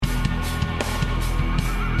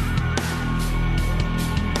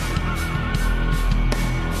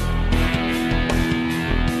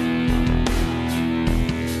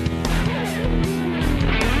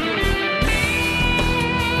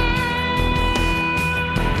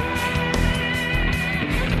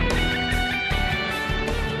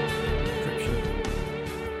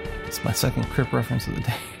my second Crip reference of the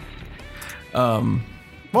day.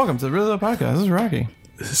 Welcome to the Really Low Podcast. This is Rocky.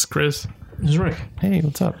 This is Chris. This is Rick. Hey,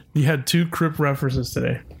 what's up? You had 2 Crip references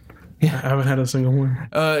today. Yeah. I haven't had a single one.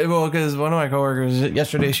 Well, because one of my coworkers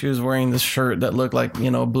yesterday, she was wearing this shirt that looked like,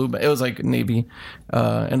 blue. It was like navy,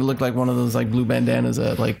 and it looked like one of those like blue bandanas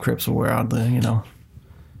that like Crips will wear out the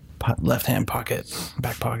left hand pocket,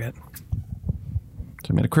 back pocket. So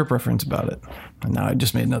I made a Crip reference about it, and now I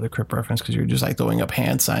just made another Crip reference because you're just like throwing up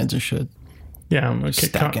hand signs and shit. Yeah, I'm like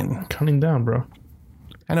counting down, bro.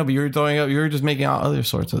 I know, but you were throwing up. You were just making out other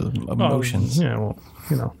sorts of emotions. Yeah, well,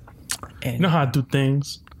 you know how to do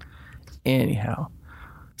things. Anyhow,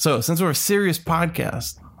 so since we're a serious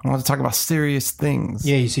podcast, I want to talk about serious things.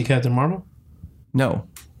 Yeah, you see Captain Marvel? No,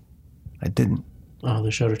 I didn't. Oh, they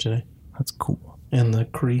showed her today. That's cool. And the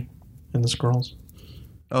Kree and the Skrulls.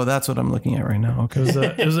 Oh, that's what I'm looking at right now. Okay.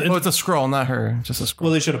 It's a scroll, not her. Just a scroll.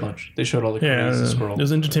 Well, they showed a bunch. They showed all the Krees and Skrulls. It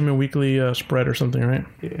was Entertainment Weekly spread or something, right?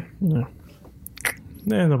 Yeah.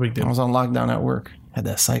 Yeah, no big deal. I was on lockdown at work. Had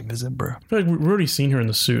that site visit, bro. I feel like we've already seen her in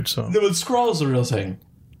the suit, so. The Skrulls the real thing.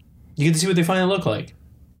 You get to see what they finally look like.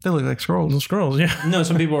 They look like scrolls. The Skrulls, yeah. No,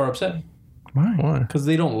 some people are upset. Why? Because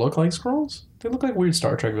they don't look like Skrulls. They look like weird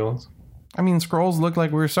Star Trek villains. I mean, scrolls look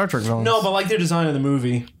like weird Star Trek villains. No, but like their design of the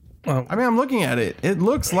movie. I mean, I'm looking at it. It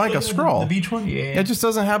looks like a scroll. The beach one? Yeah. It just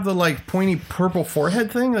doesn't have the like pointy purple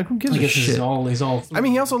forehead thing. Like, who gives a shit? He's all. I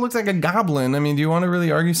mean, he also looks like a goblin. I mean, do you want to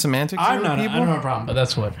really argue semantics? I with don't people? have a problem, but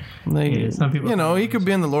that's what. Like, some people. he could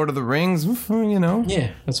be in the Lord of the Rings.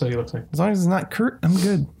 Yeah, that's what he looks like. As long as it's not Kurt, I'm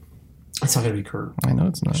good. It's not gonna be Kurt. I know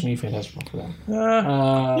it's not. Actually, Fantastic for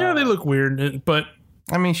that. Yeah, they look weird, but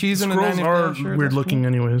I mean, she's in a Skrulls 90s are shirt. weird That's looking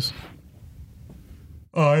anyways.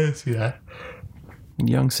 Oh, I didn't see that. cool.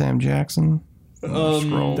 Young Sam Jackson.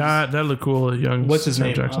 Scrolls. That looked cool, young. What's his Sam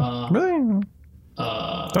name? Jackson. Really?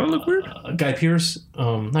 That look weird. Guy Pearce.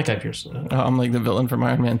 Not Guy Pearce. I'm like the villain from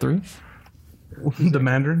Iron Man 3. The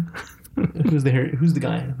Mandarin. Who's the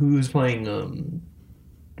guy who's playing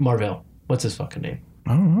Marvel? What's his fucking name?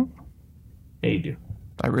 I don't know. Yeah, you do.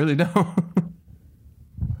 I really don't.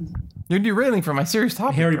 You're derailing from my serious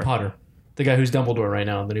topic. Harry bro. Potter, the guy who's Dumbledore right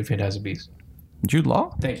now, the new Fantastic Beasts. Jude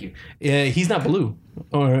Law? Thank you. He's not blue,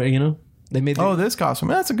 or they made. This costume.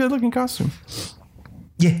 That's a good looking costume.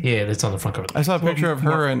 Yeah, that's on the front cover. I saw a picture of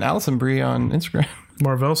her and Allison Brie on Instagram.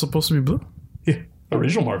 Marvel's supposed to be blue. Yeah,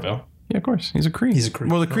 original Marvel. Yeah, of course. He's a Kree. He's a Kree.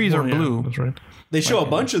 Well, the Krees are Yeah, blue. that's right. They show a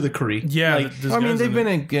bunch of the Kree. Yeah, I mean, they've been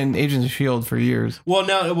in Agents of S.H.I.E.L.D. for years.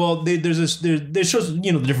 There's this. There shows the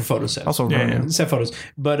different photo sets. Also, Yeah, Ronan. yeah. Set photos,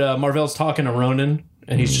 but Marvel's talking to Ronan,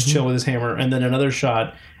 and he's just chilling with his hammer. And then another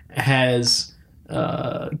shot has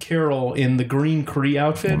Carol in the green Kree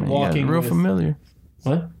outfit walking. Real with, familiar.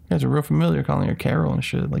 What? You guys are real familiar calling her Carol and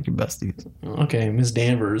shit, like your besties. Okay, Miss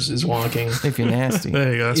Danvers is walking. If you're nasty.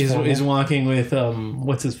 There you go. That's formal. is walking with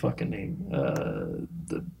what's his fucking name?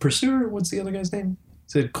 The Pursuer. What's the other guy's name?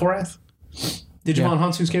 Is it Korath? Digimon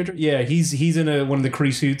Hansu's character? Yeah, he's in one of the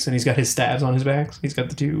Kree suits and he's got his stabs on his back. He's got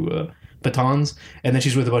the 2 batons, and then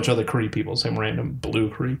she's with a bunch of other Kree people, some random blue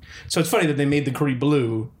Kree. So it's funny that they made the Kree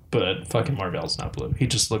blue, but fucking Marvel's not blue. He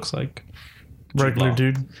just looks like regular Law.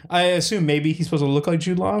 dude. I assume maybe he's supposed to look like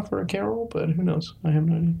Jude Law for a Carol, but who knows? I have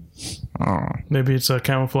no idea. Oh. Maybe it's a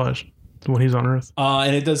camouflage when he's on Earth.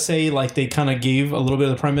 And it does say like they kind of gave a little bit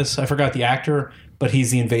of the premise. I forgot the actor, but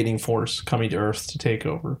he's the invading force coming to Earth to take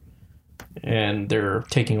over. And they're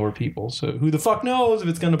taking over people. So who the fuck knows if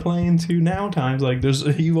it's going to play into now times? Like,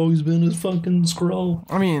 you've always been a fucking Skrull.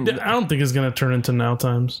 I mean, I don't think it's gonna turn into now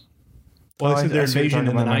times. Well, I they said their see what you're invasion in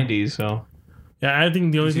talking the about now. 90s, so. Yeah, I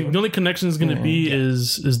think the only connection is gonna be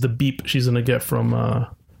is the beep she's gonna get from.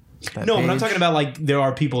 that No, but I'm page. talking about, like, there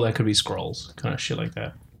are people that could be Skrulls. Kind of shit like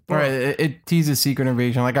that. All right, it teases Secret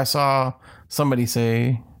Invasion. Like I saw somebody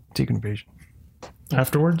say Secret Invasion.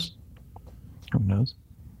 Afterwards. Who knows?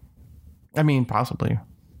 I mean, possibly.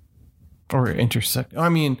 Or intersect. I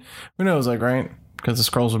mean, who knows, like, right? Because the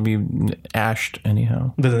Skrulls would be ashed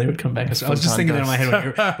anyhow. But then they would come back. I was just thinking that in my head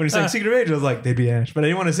when you're saying Secret Invasion. I was like, they'd be Ash. But I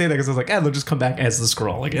didn't want to say that because I was like, they'll just come back as the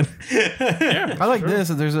Skrull again. I like this.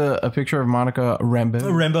 There's a picture of Monica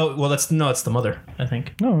Rambeau. Rambo. Well, it's the mother, I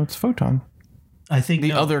think. No, it's Photon. I think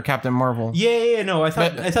The other Captain Marvel. Yeah. No, I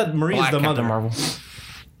thought Maria's Black the Captain mother. Marvel.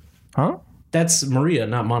 Huh? That's Maria,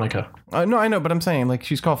 not Monica. No, I know, but I'm saying like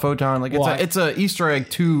she's called Photon. Like it's a Easter egg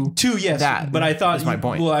to Yes. that. But I thought That's my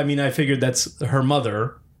point. Well, I mean, I figured that's her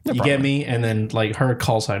mother. You probably. get me? And then like her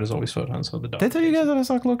call sign is always Photon. So the dog. Did I tell you guys that I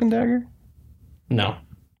saw Cloak and Dagger? No.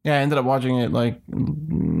 Yeah, I ended up watching it like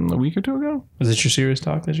a week or two ago. Was it your serious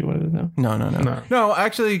talk that you wanted to know? No. No,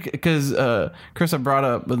 actually, because Chris had brought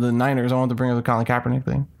up the Niners, I wanted to bring up the Colin Kaepernick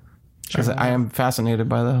thing. because I am fascinated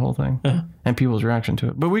by the whole thing and people's reaction to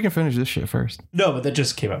it. But we can finish this shit first. No, but that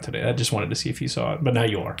just came out today. I just wanted to see if you saw it, but now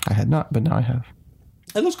you are. I had not, but now I have.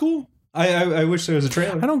 It looks cool. I wish there was a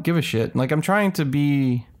trailer. I don't give a shit. Like, I'm trying to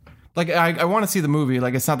be... Like, I want to see the movie.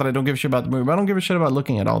 Like, it's not that I don't give a shit about the movie, but I don't give a shit about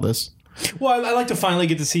looking at all this. Well, I like to finally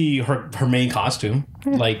get to see her main costume.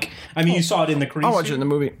 Like, I mean, you saw it in the Kree I'll watch suit. it in the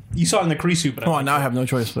movie. You saw it in the Kree suit, but Oh, now I have no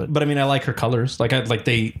choice, but... But I mean, I like her colors. Like,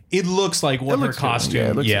 it looks like what her looks good. costume. Yeah,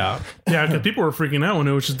 it looks yeah. Yeah, because people were freaking out when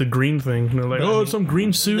it was just the green thing. And they're like, oh, it's some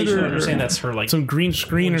green suit They should or understand that's her, like, some green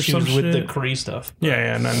screen or she some was shit. with the Kree stuff.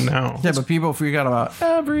 Yeah, not now. Yeah, but people freak out about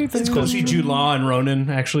everything. It's cool to see Jude Law and Ronan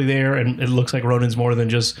actually there, and it looks like Ronan's more than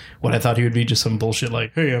just what I thought he would be, just some bullshit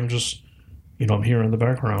like, hey, I'm just, I'm here in the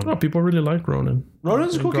background. Oh, people really like Ronan.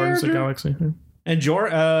 Ronan's a cool Guardians of the character. Galaxy. Yeah.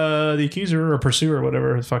 And the accuser or pursuer,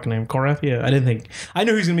 whatever his fucking name, Korath. Yeah, I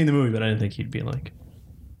knew he was gonna be in the movie, but I didn't think he'd be like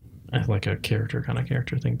a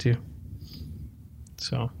character thing too.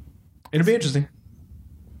 So it'll be interesting.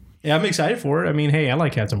 Yeah, I'm excited for it. I mean, hey, I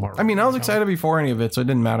like Captain Marvel. I mean, I was excited before any of it, so it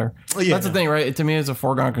didn't matter. yeah, That's the thing, right? To me, it's a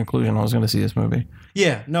foregone conclusion I was going to see this movie.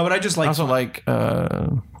 Yeah, no, but I just like I also like...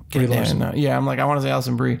 Brie Larson. Yeah, I'm like, I want to say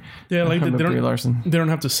Alison Brie. Yeah, like they Brie Larson. don't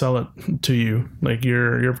have to sell it to you. Like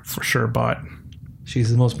you're for sure bought.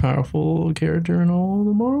 she's the most powerful character in all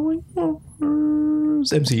the Marvel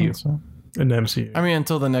universe. MCU. So, In the MCU. I mean,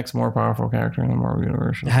 until the next more powerful character in the Marvel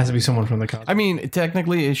Universe. It has to be someone from the comics. I mean,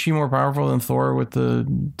 technically, is she more powerful than Thor with the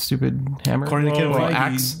stupid hammer? According to Kevin Well, Feige,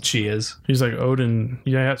 axe? she is. He's like Odin.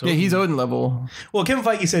 Yeah, Yeah, he's Odin level. Well, Kevin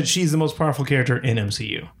Feige said she's the most powerful character in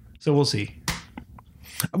MCU. So we'll see.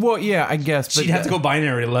 Well, yeah, I guess. But She'd have to go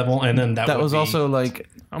binary level, and then that That would was be, also like,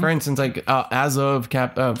 for instance, like as of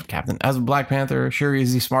as of Black Panther, Shuri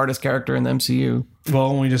is the smartest character in the MCU.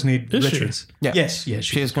 Well, we just need Is she? riches. Yeah. Yes,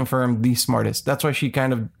 She is confirmed the smartest. That's why she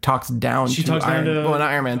kind of talks down She to talks down Iron, to well, not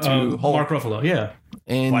Iron Man, to Hulk. Mark Ruffalo. Yeah.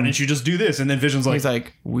 And Why didn't you just do this? And then Vision's like, he's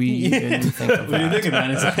like, we didn't think of what do you that. think of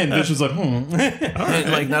that? And Vision's like,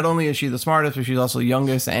 And, like, not only is she the smartest, but she's also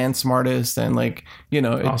youngest and smartest, and like,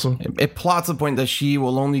 Awesome. it plots the point that she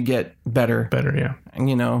will only get better, better.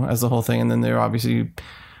 Yeah. as the whole thing. And then they're obviously,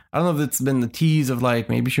 I don't know if it's been the tease of like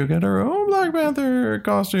maybe she'll get her own Black Panther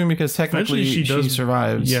costume because technically Eventually she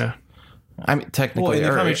survives. Yeah. I mean, technically, well, in the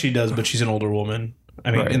or- comics she does, but she's an older woman. I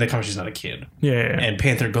mean, Right. in the comics she's not a kid. Yeah. And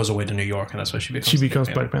Panther goes away to New York, and that's why she becomes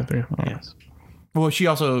Black Panther. Yeah. Yes. well, she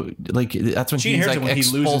also like that's when She she's inherits like it when he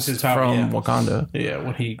loses expulsed his power, from yeah. Wakanda. Yeah,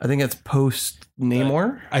 when he... I think it's post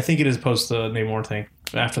Namor. I think it is post the Namor thing.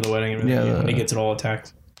 After the wedding and everything. Yeah, when he gets it all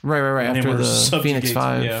attacked. Right. After Namor the subjugates- Phoenix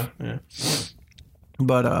 5. Yeah.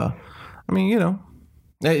 But I mean,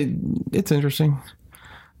 it's interesting.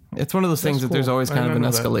 It's one of those things that there's cool. always I kind of an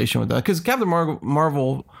didn't know that. escalation with that because Captain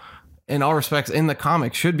Marvel, in all respects, in the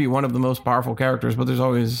comics, should be one of the most powerful characters. But there's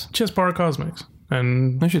always She has power cosmics.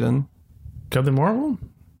 And no, she doesn't. Captain Marvel?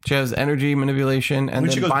 She has energy manipulation and When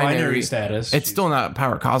then she goes binary. binary status, It's she's- still not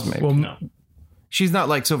power cosmic. Well, No. She's not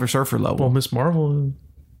like Silver Surfer level. well, Miss Marvel is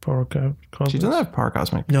power cosmics. She doesn't have power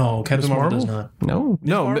cosmic. No, Captain Miss Marvel does Marvel? not.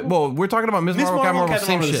 No. Marvel? Well, we're talking about Miss Marvel, Captain Marvel,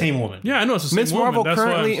 same are the shit. same woman. Yeah, I know it's the same Miss woman. Marvel That's why I'm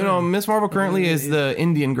currently, saying. Miss Marvel currently is the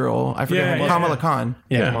Indian girl. I forget Yeah, her name. yeah. Kamala Khan.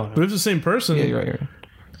 Yeah, Yeah, come on. but it's the same person. Yeah, you're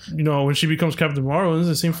right. When she becomes Captain Marvel, it's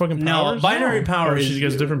the same fucking No, powers. binary power Or is... she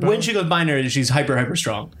gets different powers. When she goes binary, she's hyper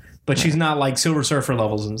strong. But she's not like Silver Surfer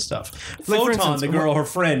levels and stuff. for Photon, instance, the girl, her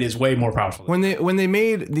friend, is way more powerful. When they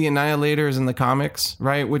made the Annihilators in the comics,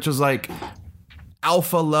 right, which was like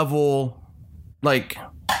alpha level, like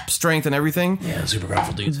strength and everything. Yeah, super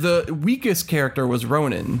powerful dudes. The weakest character was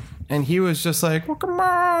Ronan, and he was just like, "Well, come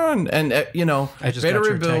on," and I just Beta got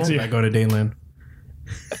your Ray Bill. text. I go to Daneland.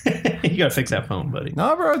 You gotta fix that phone, buddy.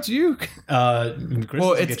 No, bro, it's you. Chris Well,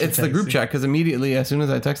 doesn't get your it's the group text. chat because immediately as soon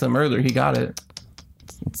as I texted him earlier, he got it.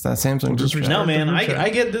 It's that Samsung group chat. No, man, Group chat. I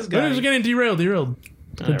get this We're guy. just getting derailed.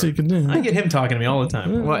 I get him talking to me all the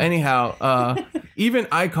time. Well, anyhow, even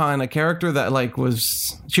Icon, a character that like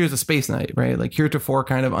she was a space knight, right? Like heretofore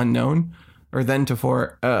kind of unknown, or then to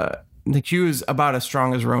for like she was about as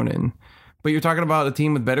strong as Ronan. But you're talking about a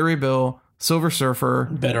team with Beta Ray Bill, Silver Surfer,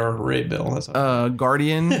 Better Ray Bill. That's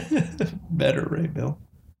Guardian, better Ray Bill.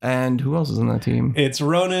 and who else is on that team? It's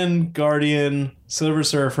Ronan, Guardian, Silver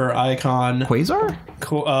Surfer, Icon. Quasar?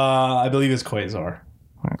 I believe it's Quasar.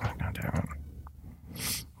 God damn it.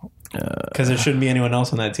 Because there shouldn't be anyone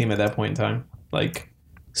else on that team at that point in time. Like,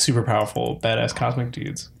 super powerful, badass cosmic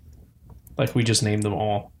dudes. Like, we just named them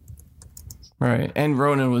all. Right. And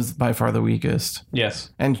Ronan was by far the weakest.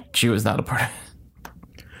 Yes. And she was not a part of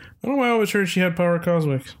it. I don't know why I always heard she had power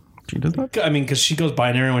cosmics. She did that? I mean, because she goes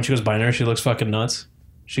binary. When she goes binary, she looks fucking nuts.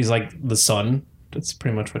 She's like the sun. That's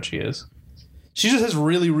pretty much what she is. She just has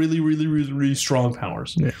really, really, really, really, really strong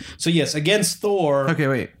powers. Yeah. So yes, against Thor. Okay,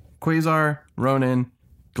 wait. Quasar, Ronan,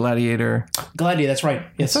 Gladiator. Gladiator, that's right.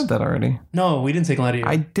 Yes. I said that already. No, we didn't say Gladiator.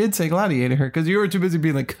 I did say Gladiator because you were too busy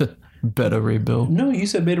being like, Beta Ray Bill. No, you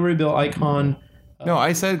said Beta Ray Bill, Icon. No,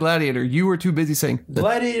 I said Gladiator. You were too busy saying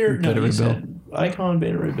Gladiator. No, Beta you Ray said Icon,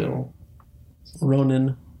 Beta Ray Bill,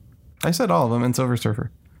 Ronan, I said all of them and Silver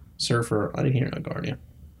Surfer. Surfer. I didn't hear no Guardian.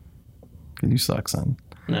 Because you suck, son.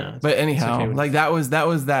 No. But anyhow, okay with like that was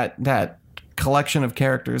that collection of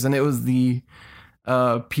characters, and it was the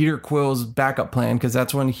Peter Quill's backup plan because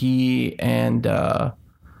that's when he and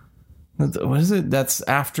what is it? That's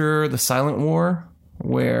after the Silent War,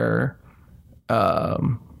 where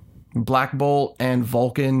Black Bolt and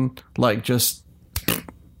Vulcan like just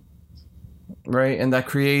right, and that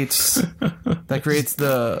creates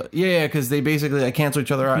the because they basically like cancel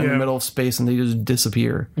each other out in the middle of space and they just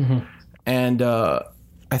disappear. Mm-hmm. And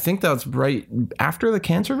I think that's right after the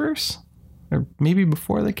Cancerverse, or maybe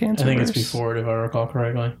before the Cancerverse. I think it's before it, if I recall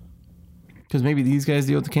correctly. Because maybe these guys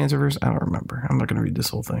deal with the Cancerverse. I don't remember. I'm not going to read this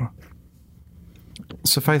whole thing.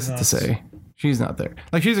 Suffice it to say, she's not there.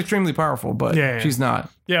 Like, she's extremely powerful, but she's not.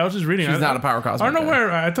 Yeah, I was just reading. She's not a power cosmic. I don't know where.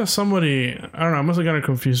 I thought somebody. I don't know. I must have gotten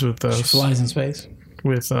confused with She flies in space.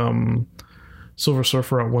 with Silver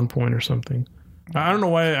Surfer at one point or something. I don't know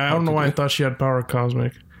why. I don't know why I thought she had power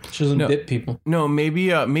cosmic. She doesn't bit people. No,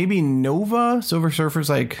 maybe Nova, Silver Surfer's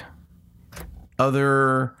like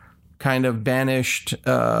other kind of banished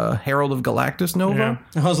Herald of Galactus Nova.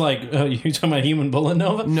 Yeah. I was like, oh, you talking about Human Bullet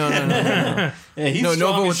Nova? No. Yeah, he's No,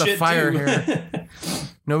 strong Nova as with the shit, fire too. hair.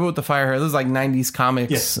 Nova with the fire hair. This is like 90s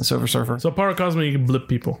comics, Silver Surfer. So power cosmic, you can blip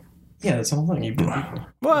people. Yeah, that's the whole thing. You bit people.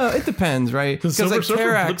 Well, it depends, right? Does Silver like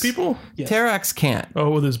Surfer blip people? Terrax can't. Oh,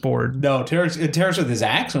 with his board. No, Terrax with his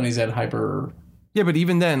axe when he's at hyper. Yeah, but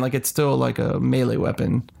even then, like, it's still like a melee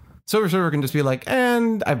weapon. Silver Surfer can just be like,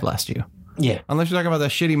 and I blast you. Yeah. Unless you're talking about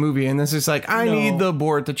that shitty movie, and this is like, I need the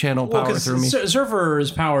board to channel power through me.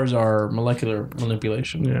 Surfer's powers are molecular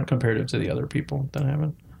manipulation comparative to the other people that have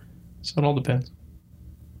it. So it all depends.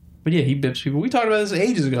 But yeah, he bips people. We talked about this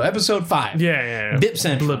ages ago. Episode 5. Yeah. Bip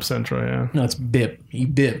Central. Blip Central, yeah. No, it's bip. You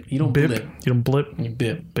bip. You don't Bip. blip. You don't blip. You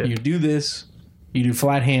bip. Bip. You do this. You do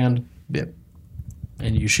flat hand. Bip.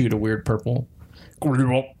 And you shoot a weird purple,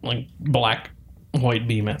 like black, white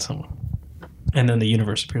beam at someone. And then the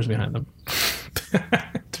universe appears behind them.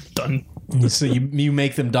 Done. So you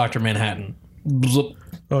make them Dr. Manhattan. Bzzup.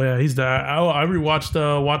 Oh, yeah, he's that. I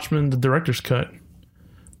rewatched Watchmen, the director's cut.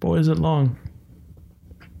 Boy, is it long.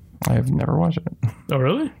 I have never watched it. Oh,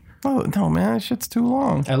 really? Oh, no, man. That shit's too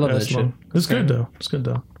long. I love Yeah, that shit. long. It's good, though. It's good,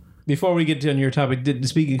 though. Before we get to your topic,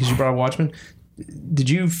 speaking because you brought up Watchmen, did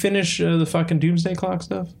you finish the fucking Doomsday Clock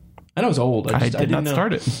stuff? I know it's old. I did not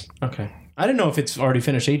start it. Okay. I didn't know if it's already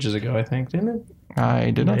finished ages ago, I think, didn't it?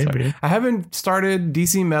 I did not start. Maybe. I haven't started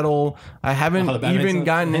DC Metal. I haven't the Batman even stuff?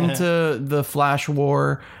 gotten into the Flash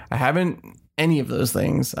War. I haven't any of those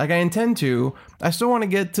things. Like, I intend to. I still want to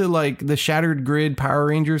get to like the Shattered Grid Power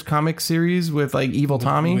Rangers comic series with like Evil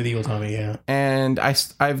Tommy. With Evil Tommy, yeah. And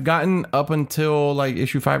I've gotten up until like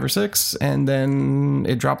issue 5 or 6, and then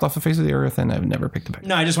it dropped off the face of the earth, and I've never picked it back.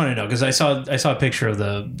 No, I just want to know because I saw a picture of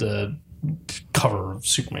the cover of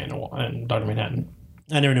Superman and Dr. Manhattan.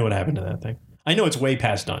 I never knew what happened to that thing. I know it's way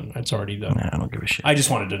past done. It's already done. Nah, I don't give a shit. I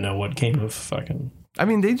just wanted to know what came of fucking. I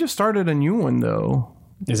mean, they just started a new one though.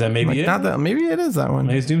 Is that maybe Like, it? not that. Maybe it is that one.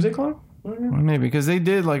 Is Doomsday Clock? Maybe because they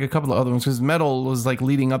did like a couple of other ones. Because Metal was like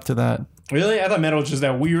leading up to that. Really? I thought Metal was just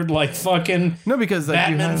that weird, like fucking No, because like,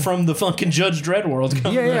 you Batman have- from the fucking Judge Dredd world.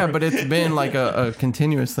 Yeah, but it's been like a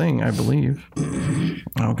continuous thing, I believe.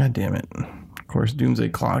 Oh, god damn it. Of course, Doomsday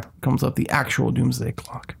Clock comes up, the actual Doomsday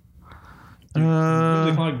Clock.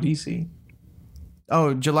 Doomsday Clock DC.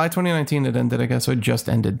 Oh, July 2019 it ended, I guess, so it just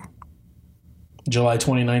ended. July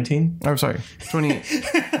 2019. Oh, sorry. 20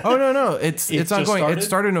 Oh, no. It's just ongoing. started? It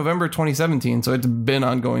started November 2017, so it's been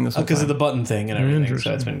ongoing this whole Because time. of the button thing and everything. So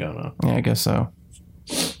Interesting. that's been going on. Yeah, I guess so.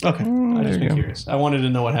 Okay. I there just you been go. curious. I wanted to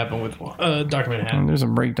know what happened with Dr. Manhattan. And there's a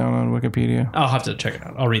breakdown on Wikipedia. I'll have to check it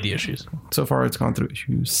out. I'll read the issues. So far, it's gone through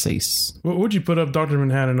issue 6. What would you put up Dr.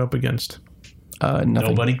 Manhattan up against? Nothing.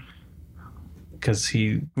 Nobody. Because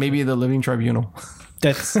he... Maybe the Living Tribunal.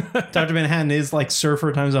 That's... Dr. Manhattan is like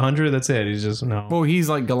Surfer times 100. That's it. He's just... No. Well, he's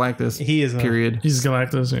like Galactus. He is... Period. He's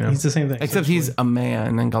Galactus, yeah. He's the same thing. Except he's a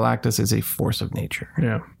man, and Galactus is a force of nature.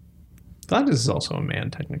 Yeah. Galactus is also a man,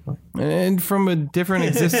 technically. And from a different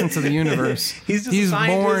existence of the universe. He's just a he's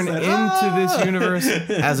scientist born that- into this universe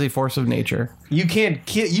as a force of nature. You can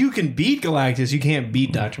beat Galactus. You can't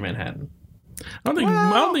beat Dr. Manhattan. I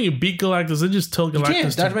don't think you beat Galactus. They just tell You Galactus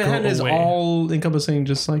can't. to Dr. Manhattan go is away. all encompassing,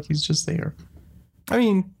 just like he's just there. I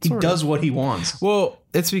mean, He sort of. does what he wants. Well,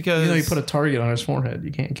 it's because You put a target on his forehead.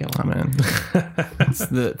 You can't kill him. oh, man. It's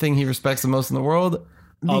the thing he respects the most in the world.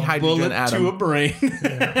 The A hydrogen bullet atom. to a brain.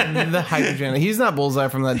 The hydrogen. He's not Bullseye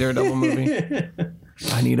from that Daredevil movie.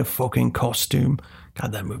 I need a fucking costume.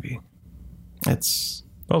 God, that movie. It's.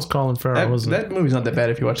 That was Colin Farrell, wasn't it? That movie's not that bad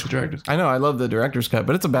if you watch the director's. I know. I love the director's cut,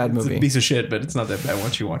 but it's a bad It's movie. a piece of shit, but it's not that bad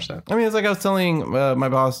once you watch that. I mean, it's like I was telling my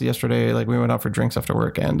boss yesterday. Like we went out for drinks after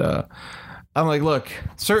work, and I'm like, look,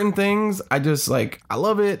 certain things I just like. I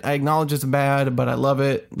love it. I acknowledge it's bad, but I love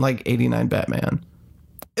it. Like '89 Batman.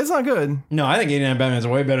 It's not good. No, I think 89 Batman's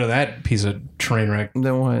way better than that piece of train wreck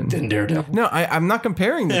Then what? than Daredevil. No, I'm not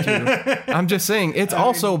comparing the two. I'm just saying it's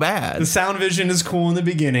also bad. The sound vision is cool in the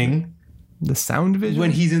beginning The sound vision.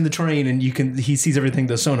 when he's in the train and he sees everything,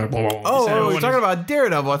 the sonar. Oh, you're talking about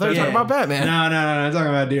Daredevil. I thought you were talking about Batman. No, I'm talking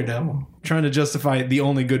about Daredevil. Trying to justify the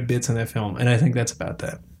only good bits in that film, and I think that's about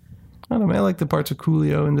that. I don't know. Man, I like the parts of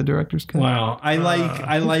Coolio in the director's cut. Wow, I like.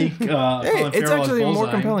 Colin it's Farrell actually as more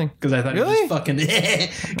Bullseye, compelling. because I thought Really? he was fucking.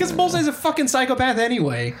 Because Bullseye's a fucking psychopath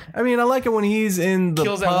anyway. I mean, I like it when he's in the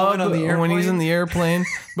Kills that pub, woman on the or when he's airplane. in the airplane.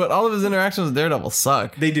 But all of his interactions with Daredevil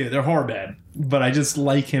suck. They do. They're horror bad, but I just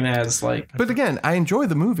like him as like. But again, I enjoy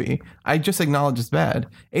the movie. I just acknowledge it's bad.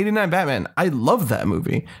 89 Batman, I love that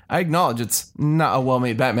movie. I acknowledge it's not a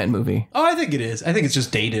well-made Batman movie. Oh, I think it is. I think it's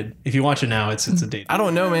just dated. If you watch it now, it's a dated. I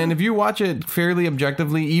don't know, man. If you watch it fairly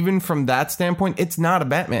objectively, even from that standpoint, it's not a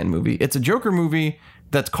Batman movie. It's a Joker movie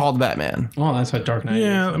that's called Batman. Well, that's what Dark Knight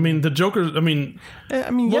Yeah, is. I mean, the Joker, I mean,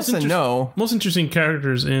 I mean, yes and interest- no. most interesting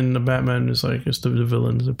characters in the Batman is like just the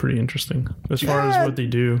villains are pretty interesting as far as what they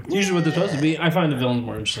do. Usually what they're supposed to be. I find the villains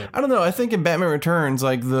more interesting. I don't know. I think in Batman Returns,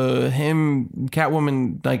 like him,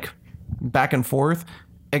 Catwoman, like back and forth,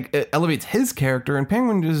 it elevates his character, and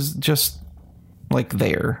Penguin is just like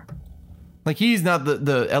there. Like he's not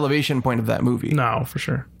the elevation point of that movie. No, for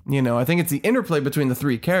sure. You know, I think it's the interplay between the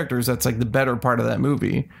three characters that's like the better part of that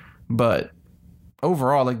movie. But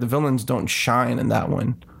overall, like the villains don't shine in that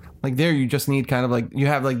one. Like there, you just need kind of like you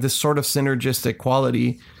have like this sort of synergistic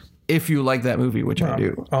quality if you like that movie, which I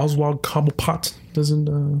do. Oswald Cobblepot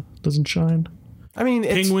doesn't shine. I mean,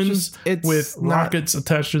 it's Penguins just, it's with not- rockets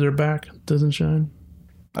attached to their back doesn't shine.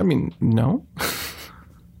 I mean, no.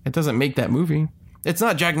 It doesn't make that movie. It's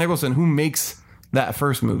not Jack Nicholson who makes that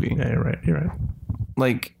first movie. Yeah, you're right. You're right.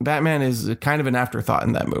 Like, Batman is kind of an afterthought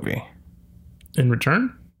in that movie. In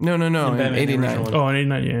Return? No, in Batman, the 89. original. Oh, in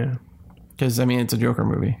 89, yeah. Because, I mean, it's a Joker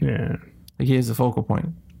movie. Yeah. Like, he is the focal point.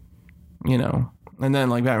 You know? And then,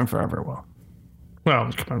 like, Batman Forever, well.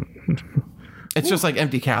 Well, come on. It's just like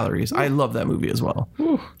empty calories. I love that movie as well.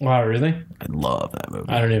 Wow, really? I love that movie.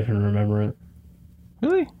 I don't even remember it.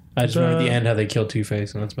 Really? I just remember at the end how they killed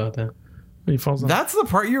Two-Face, and that's about that. He falls down. That's the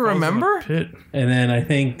part you falls in a remember? Pit. And then I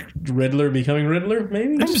think Riddler becoming Riddler,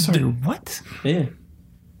 maybe? I'm sorry, what? Yeah.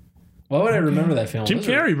 Why would I remember that film? Jim Those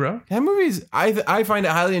are- Carrey, bro. That movie's, I find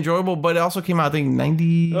it highly enjoyable, but it also came out, I think,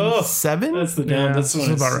 97? That's the down. Yeah, That's that's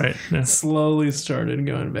when about right. Yeah. slowly started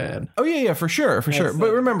going bad. Oh yeah, for sure.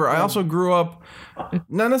 But remember, I also grew up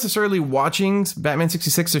not necessarily watching Batman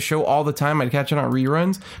 66 to show all the time. I'd catch it on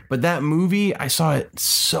reruns, but that movie I saw it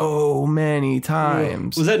so many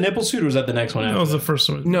times. Was that Nipple Suit or was that the next one? That was the first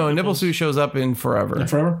one. No, Nipple Suit shows up in Forever.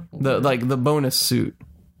 Forever? The bonus suit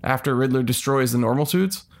after Riddler destroys the normal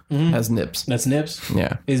suits has nips. That's Nips.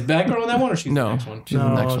 Yeah, Is Batgirl in that one or she's the no, next one? she's the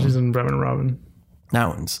next No, one. she's in Batman and Robin. That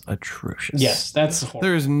one's atrocious. Yes, that's horrible.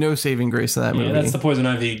 there is no saving grace to that movie. Yeah, that's the Poison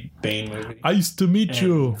Ivy Bane movie. I used to meet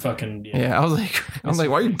you. Fucking Yeah, I was like,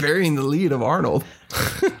 why are you burying the lead of Arnold?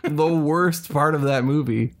 The worst part of that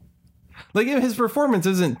movie. Like, his performance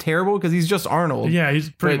isn't terrible because he's just Arnold. Yeah, he's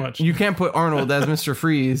pretty But much. You can't put Arnold as Mr.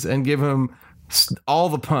 Freeze and give him all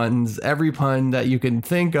the puns, every pun that you can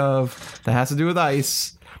think of that has to do with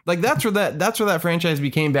ice. Like, that's where that franchise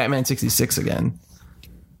became Batman 66 again.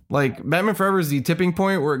 Like, Batman Forever is the tipping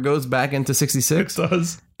point where it goes back into 66. It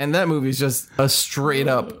does. And that movie is just a straight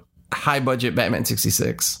up high budget Batman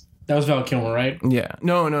 66. That was Val Kilmer, right? Yeah.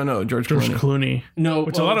 No. George George Clooney. Clooney. No.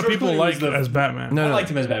 Which a lot of George people Clooney like was as Batman. No, I no. liked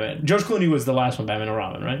him as Batman. George Clooney was the last one, Batman and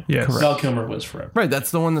Robin, right? Yes. Val Kilmer was Forever. Right,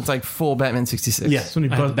 that's the one that's like full Batman 66. Yes, when he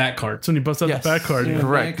I had bust- the back card. That's when he busts out Yes. the back card. Yeah.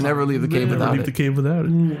 Correct. Never leave the cave Never without leave it. the cave without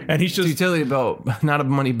it. And he's just Utility belt, not a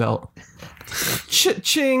money belt.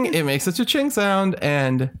 Ching! It makes such a ching sound,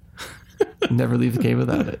 and Never leave the cave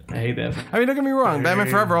without it. I hate that. I mean, don't get me wrong. Batman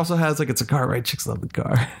Forever also has like, it's a car, right? Chicks love the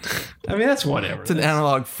car. I mean, that's whatever. It's an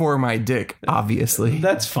analog for my dick, obviously.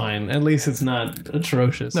 That's fine. At least it's not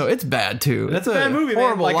atrocious. No, it's bad too. That's a bad movie, man.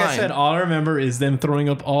 horrible Like I line. said, all I remember is them throwing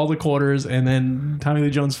up all the quarters, and then Tommy Lee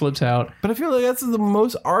Jones flips out. But I feel like that's the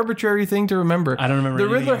most arbitrary thing to remember. I don't remember The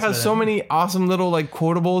anything Riddler else has that so happened. many awesome little like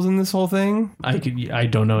quotables in this whole thing. I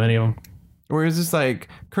don't know any of them. Where it's just like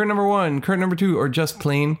curtain number 1, curtain number 2, or just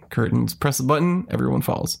plain curtains. Press the button, everyone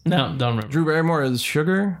falls. No, don't remember. Drew Barrymore is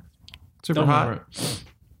Sugar. Super Don't hot. remember it.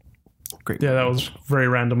 Great. Yeah, that was very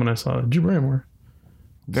random when I saw it. Drew Barrymore.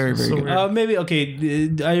 Very, very So good. weird. Maybe,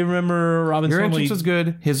 okay, I remember Robin's Your family. entrance was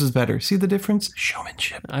good. His was better. See the difference?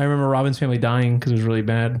 Showmanship. I remember Robin's family dying because it was really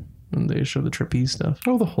bad. And they showed the trapeze stuff.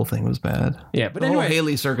 Oh, the whole thing was bad. Yeah, but The whole anyway,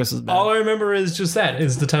 Haley circus is bad. all I remember is just that.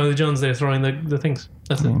 Is the Tommy Lee Jones they're throwing the things.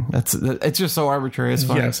 That's it. It's just so arbitrary. It's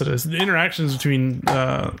fun. Yes, it is. The interactions between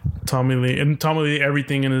Tommy Lee,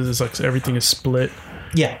 everything in it is like everything is split,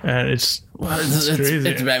 Yeah. and it's crazy.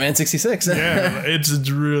 It's Batman 66. Yeah, it's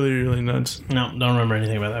really really nuts. No, don't remember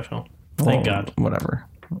anything about that film. Thank God. Whatever.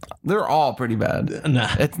 They're all pretty bad. Nah.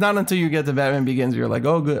 It's not until you get to Batman Begins you're like,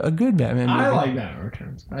 oh, good, a good Batman movie. I like Batman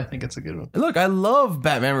Returns. I think it's a good one. Look, I love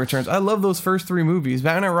Batman Returns. I love those first 3 movies.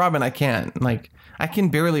 Batman and Robin, I can't. Like, I can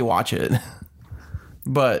barely watch it.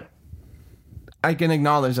 But I can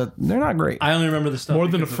acknowledge that they're not great. I only remember the stuff More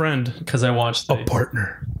than a friend, because I watched the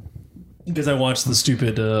partner. because I watched the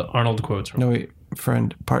stupid Arnold quotes. No, wait.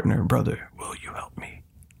 Friend, partner, brother, will you help me?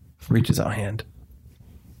 Reaches out hand.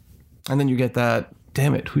 And then you get that.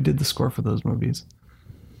 Damn it, who did the score for those movies?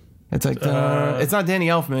 It's like, it's not Danny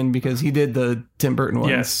Elfman because he did the Tim Burton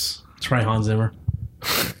ones. Yes, It's probably Hans Zimmer.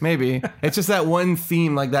 Maybe. It's just that one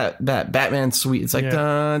theme, like that Batman suite. It's like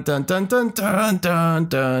dun dun dun dun dun dun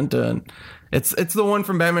dun dun. It's the one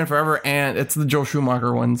from Batman Forever, and it's the Joel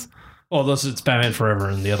Schumacher ones. Well, it's Batman Forever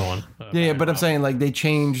and the other one. Yeah, but I'm saying like they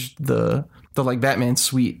changed the like Batman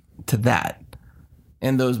suite to that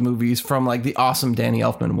in those movies from like the awesome Danny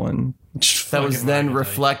Elfman one. That was then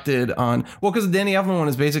reflected on because the Danny Elfman one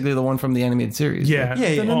is basically the one from the animated series. yeah,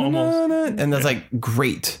 almost. And that's like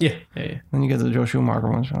great. Yeah. Then you get to the Joe Schumacher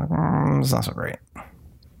ones, you're like, it's not so great.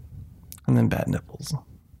 And then Bad Nipples.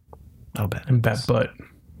 Oh, bad. And bad butt.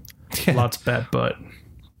 Lots of bad butt.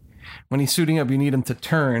 When he's suiting up, you need him to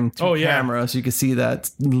turn to yeah. camera so you can see that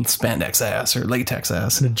spandex ass or latex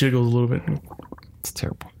ass. And it jiggles a little bit. It's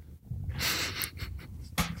terrible.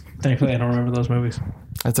 Thankfully, I don't remember those movies.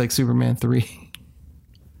 That's like Superman 3.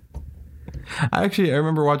 I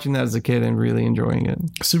remember watching that as a kid and really enjoying it.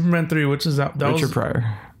 Superman 3, which is that? That Richard was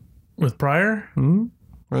Pryor. with Pryor?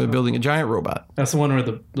 Where they're building a giant robot. That's the one where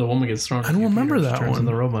the woman gets thrown. I don't remember that turns one.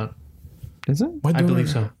 into the robot. Is it? Why I do believe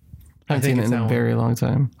so. I haven't seen it it's in that a one. very long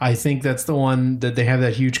time. I think that's the one that they have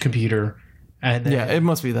that huge computer, and then, Yeah, it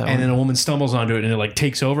must be that and one. then a woman stumbles onto it and it like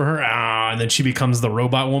takes over her, and then she becomes the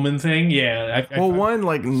robot woman thing. Yeah. Well, one,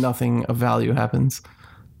 like nothing of value happens.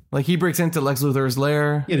 Like he breaks into Lex Luthor's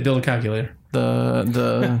lair. yeah, to build a calculator.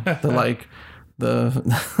 The like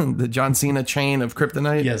the John Cena chain of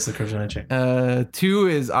kryptonite. Yes, the kryptonite chain. 2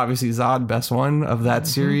 is obviously Zod, best one of that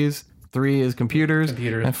series. 3 is computers.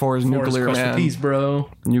 And 4 is Nuclear Quest for Man. Peace, bro.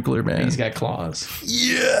 Nuclear Man. He's got claws.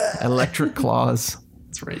 Electric Claws.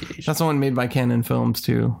 It's radiation. That's the one made by Canon Films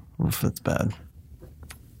too. Oof, that's bad.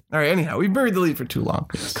 All right. Anyhow, we buried the lead for too long.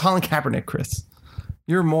 Colin Kaepernick, Chris.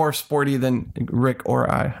 You're more sporty than Rick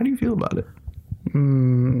or I. How do you feel about it? I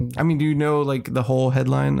mean, do you know like the whole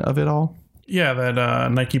headline of it all? Yeah,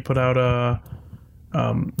 that Nike put out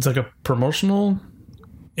it's like a promotional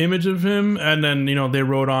image of him, and then they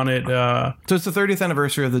wrote on it. So it's the 30th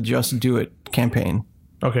anniversary of the Just Do It campaign.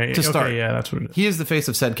 Okay, To start. yeah, that's what it is. He is the face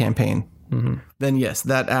of said campaign. Then yes,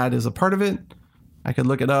 that ad is a part of it. I could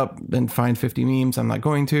look it up and find 50 memes. I'm not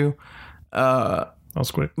going to. That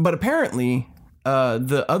was quick. But apparently,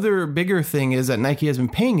 the other bigger thing is that Nike has been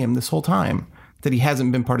paying him this whole time that he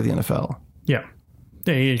hasn't been part of the NFL. Yeah,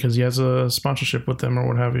 because he has a sponsorship with them or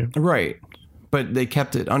what have you. Right. But they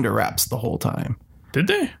kept it under wraps the whole time. Did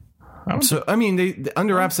they? So, I mean, they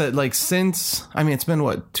under wraps that like since, I mean, it's been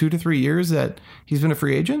what, 2 to 3 years that he's been a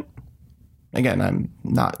free agent? Again, I'm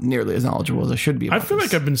not nearly as knowledgeable as I should be. I feel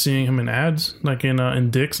like I've been seeing him in ads, like in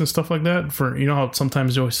Dick's and stuff like that. For how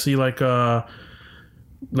sometimes you'll see like a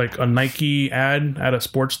Nike ad at a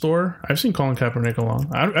sports store. I've seen Colin Kaepernick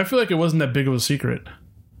along. I feel like it wasn't that big of a secret.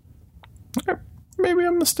 Maybe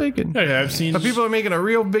I'm mistaken. Yeah, I've seen. But people are making a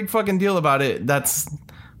real big fucking deal about it. That's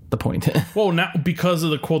the point. Well, now because of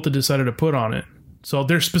the quote they decided to put on it. So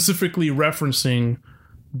they're specifically referencing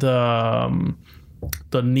the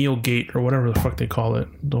the kneel gate or whatever the fuck they call it.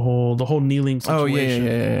 The whole kneeling situation. Oh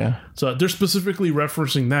yeah. So they're specifically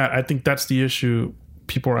referencing that. I think that's the issue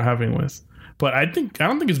people are having with. But I don't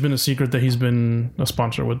think it's been a secret that he's been a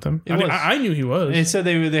sponsor with them. I knew he was. They said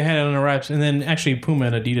they had it on the wraps, and then actually Puma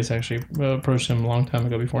and Adidas actually approached him a long time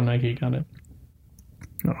ago before Nike got it.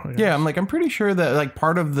 Oh, Yeah, I'm pretty sure that like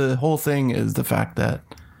part of the whole thing is the fact that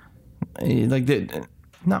like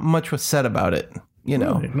not much was said about it. You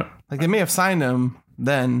know, Really? No. like they may have signed him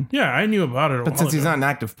then, Yeah, I knew about it. but since he's not an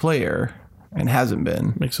active player and hasn't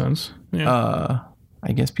been, Makes sense. Yeah.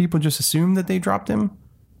 I guess people just assume that they dropped him.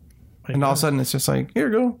 And all of a sudden, it's just like,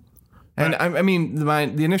 here you go. And I mean,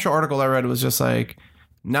 the initial article I read was just like,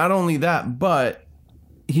 not only that, but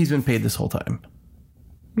he's been paid this whole time.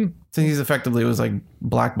 So he's effectively was like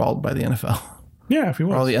blackballed by the NFL. Yeah, if he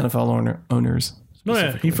was. All the NFL owners. No,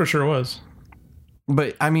 yeah, he for sure was.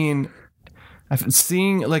 But I mean,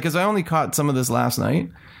 seeing like, because I only caught some of this last night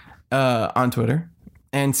on Twitter,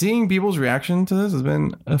 and seeing people's reaction to this has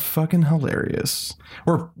been fucking hilarious.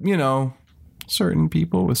 Or, you know, certain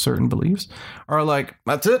people with certain beliefs are like,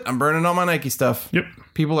 that's it, I'm burning all my Nike stuff. Yep.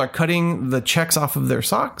 People are cutting the checks off of their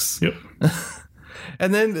socks. Yep.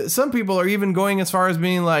 And then some people are even going as far as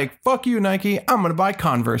being like, fuck you, Nike, I'm going to buy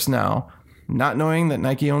Converse now. Not knowing that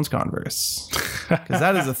Nike owns Converse. Because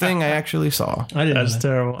that is a thing I actually saw. I didn't. That's know that.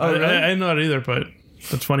 terrible. Oh, really? I didn't know that either, but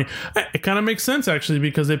that's funny. It kind of makes sense, actually,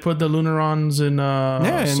 because they put the Lunarons in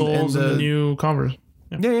soles in the new Converse.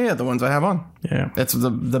 Yeah, the ones I have on. Yeah. That's the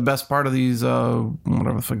best part of these,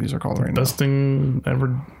 whatever the fuck these are called right now. Best thing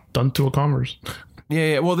ever done to a Converse.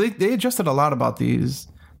 Yeah. Well, they adjusted a lot about these.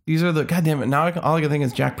 These are the, goddamn it, now all I can think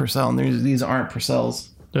is Jack Purcell, and these aren't Purcells.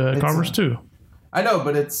 Converse too. I know,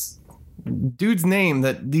 but it's dude's name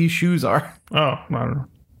that these shoes are. Oh, I don't know.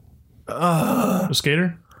 A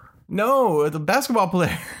skater? No, the basketball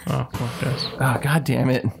player. Oh, well, yes. Oh, god damn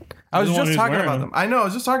it. I was the one just who's talking wearing about them. them. I know, I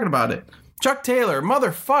was just talking about it. Chuck Taylor,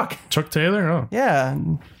 motherfuck. Chuck Taylor? Oh, Yeah.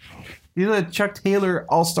 These are the Chuck Taylor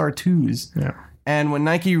All-Star 2s. yeah. And when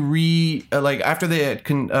Nike after they had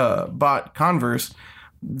bought Converse,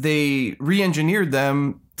 they re-engineered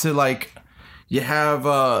them to like, you have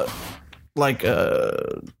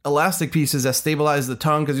elastic pieces that stabilize the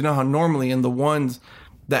tongue, because you know how normally in the ones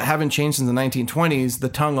that haven't changed since the 1920s, the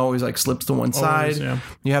tongue always like slips to one side. yeah.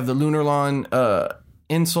 You have the Lunarlon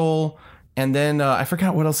insole, and then I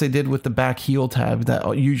forgot what else they did with the back heel tab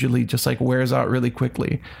that usually just like wears out really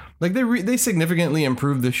quickly. Like they significantly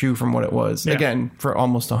improved the shoe from what it was. Yeah. Again, for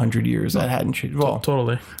almost 100 years that hadn't changed. Well,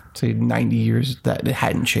 Totally. say 90 years that it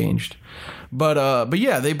hadn't changed. But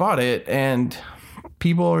yeah, they bought it, and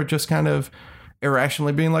people are just kind of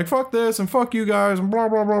irrationally being like, fuck this and fuck you guys and blah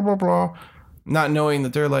blah blah blah blah, not knowing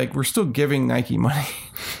that they're like, we're still giving Nike money.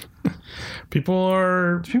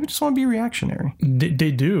 People just want to be reactionary.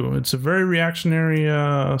 they do. It's a very reactionary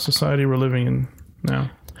society we're living in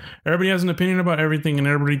now. Everybody has an opinion about everything, and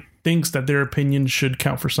everybody thinks that their opinion should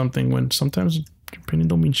count for something, when sometimes your opinion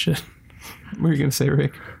don't mean shit. What were you gonna say,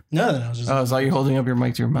 Rick? No, I was just. Oh, saw you holding up your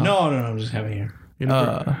mic to your mouth. No, I'm just having here. You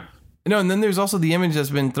know, No, and then there's also the image that's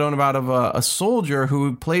been thrown about of a soldier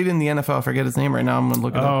who played in the NFL. I forget his name right now. I'm gonna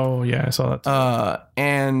look it up. oh yeah, I saw that too.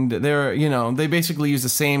 And they're, they basically use the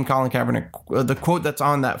same Colin Kaepernick, the quote that's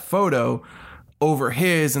on that photo over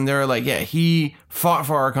his, and they're like, yeah, he fought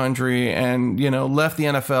for our country and, left the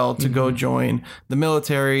NFL to go join the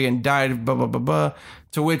military and died, blah, blah, blah, blah.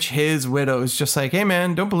 To which his widow is just like, hey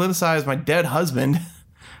man, don't politicize my dead husband.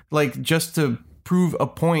 Like, just to prove a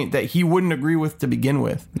point that he wouldn't agree with to begin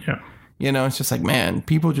with. Yeah. It's just like, man,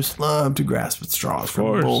 people just love to grasp at straws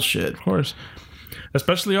for bullshit. Of course.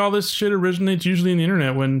 Especially all this shit originates usually in the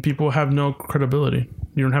internet when people have no credibility.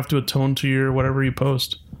 You don't have to atone to your whatever you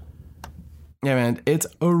post. Yeah, man, it's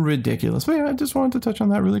ridiculous. But yeah, I just wanted to touch on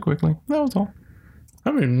that really quickly. That was all.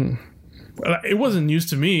 I mean, it wasn't news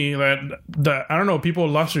to me that I don't know, people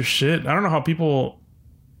lost their shit. I don't know how people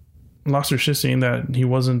lost their shit saying that he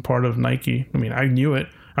wasn't part of Nike. I mean, I knew it.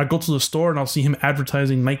 I go to the store and I'll see him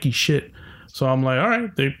advertising Nike shit. So I'm like, all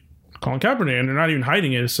right, they Colin Kaepernick, and they're not even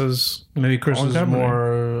hiding it. It says Maybe Chris Colin was Kaepernick.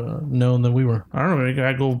 more known than we were. I don't know. Maybe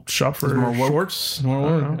I go shop for more woke. shorts. More I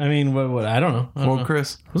don't know. I mean, what? I don't know. I don't Well, know.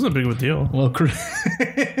 Chris. It wasn't a big of a deal. Well, Chris.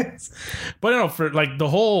 But for like the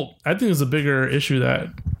whole, I think it's a bigger issue that,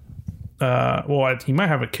 he might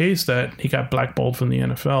have a case that he got blackballed from the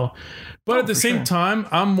NFL. But at the same time,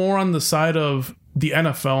 I'm more on the side of the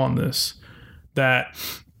NFL on this. That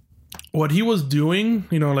what he was doing,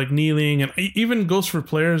 like kneeling, and even goes for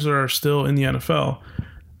players that are still in the NFL.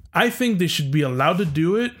 I think they should be allowed to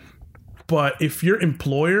do it. But if your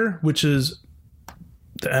employer, which is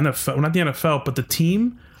the NFL, not the NFL, but the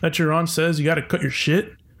team, that you're on says you got to cut your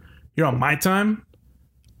shit, you're on my time,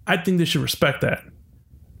 I think they should respect that.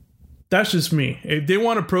 That's just me. If they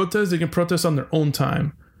want to protest, they can protest on their own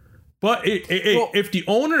time. But if the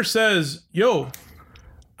owner says, yo,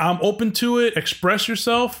 I'm open to it, express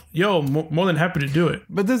yourself, yo, more than happy to do it.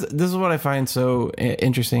 But this is what I find so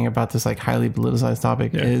interesting about this like highly politicized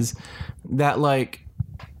topic is that like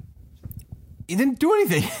he didn't do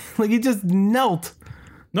anything. Like he just knelt.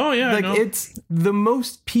 No, yeah, like it's the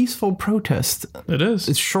most peaceful protest. It is.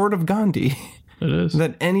 It's short of Gandhi. It is.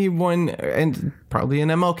 That anyone, and probably an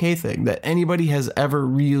MLK thing, that anybody has ever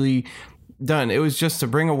really done. It was just to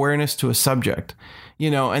bring awareness to a subject, you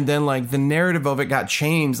know, and then like the narrative of it got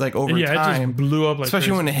changed like over time. It just blew up like especially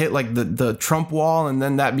crazy. when it hit like the Trump wall, and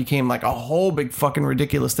then that became like a whole big fucking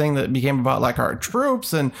ridiculous thing that became about like our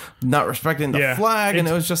troops and not respecting the flag, and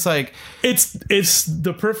it was just like it's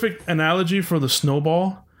the perfect analogy for the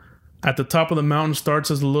snowball. At the top of the mountain starts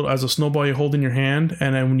as a snowball you hold in your hand,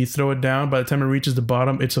 and then when you throw it down, by the time it reaches the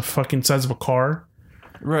bottom, it's a fucking size of a car.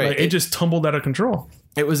 Right. Like, it just tumbled out of control.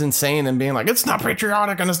 It was insane, and being like, it's not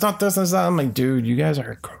patriotic and it's not this and that. I'm like, dude, you guys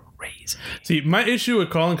are crazy. See, my issue with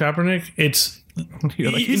Colin Kaepernick, it's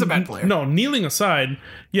you're like, he's a bad player. No, kneeling aside,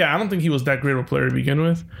 yeah, I don't think he was that great of a player to begin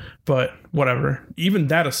with, but whatever. Even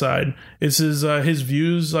that aside, it's his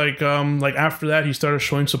views. Like after that, he started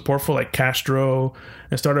showing support for like Castro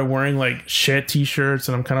and started wearing like shit t-shirts,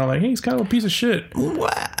 and I'm kind of like, hey, he's kind of a piece of shit.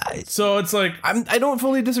 What? So it's like I don't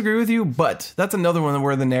fully disagree with you, but that's another one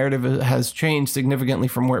where the narrative has changed significantly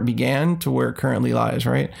from where it began to where it currently lies,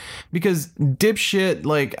 right? Because dipshit,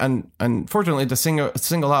 like, unfortunately, to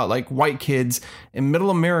single out, like, white kids in middle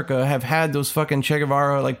America have had those fucking Che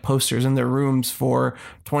Guevara like posters in their rooms for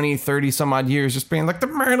 20, 30 some odd years, just being like, the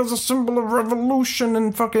man is a symbol of revolution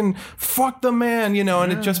and fucking fuck the man, you know,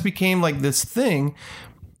 and it just became like this thing.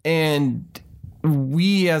 And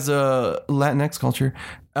we as a Latinx culture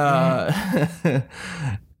have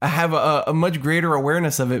a much greater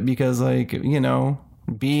awareness of it because, like, you know,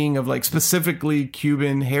 being of like specifically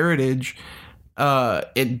Cuban heritage,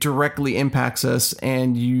 it directly impacts us,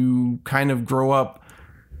 and you kind of grow up.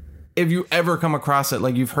 If you ever come across it,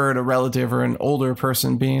 like you've heard a relative or an older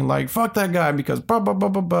person being like, fuck that guy because blah, blah, blah,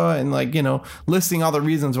 blah, blah, and like, you know, listing all the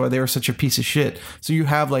reasons why they were such a piece of shit. So you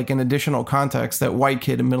have like an additional context that white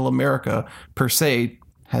kid in middle America per se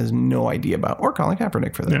has no idea about, or Colin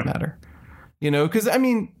Kaepernick for that matter. You know, because I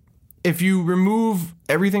mean, if you remove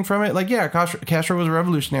everything from it, like, yeah, Castro was a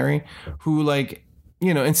revolutionary who, like,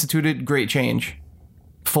 you know, instituted great change.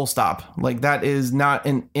 Full stop. Like, that is not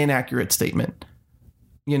an inaccurate statement.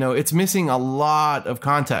 You know, it's missing a lot of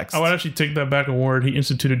context. I would actually take that back a word. He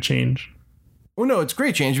instituted change. Well, no, it's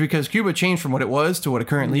great change because Cuba changed from what it was to what it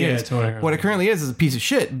currently is. What it currently is a piece of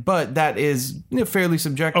shit, but that is, you know, fairly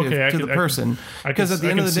subjective to the person. Because at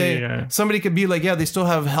the end of the day, somebody could be like, yeah, they still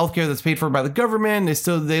have healthcare that's paid for by the government.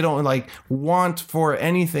 They don't like want for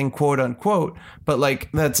anything, quote unquote. But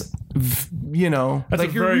like, that's, you know, that's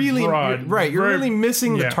like you're really broad, you're really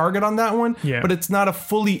missing the target on that one. Yeah. But it's not a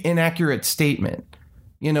fully inaccurate statement.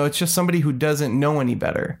 You know, it's just somebody who doesn't know any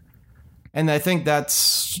better. And I think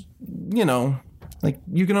that's, you know, like,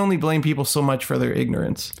 you can only blame people so much for their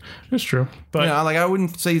ignorance. That's true. But, you know, like, I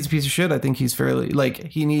wouldn't say he's a piece of shit. I think he's fairly, like,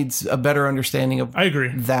 he needs a better understanding of I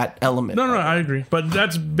agree. that element. No, I agree. But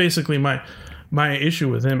that's basically my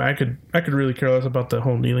issue with him. I could really care less about the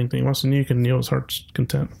whole kneeling thing. Once a knee, can kneel his heart's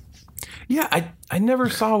content. Yeah, I never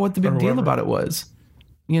saw what the big deal about it was.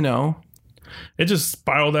 You know? It just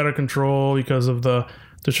spiraled out of control because of the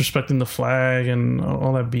disrespecting the flag and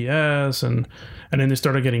all that BS, and then they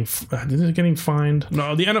started getting fined.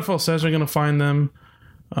 No, the NFL says they're going to fine them.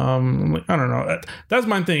 I'm like, I don't know. That's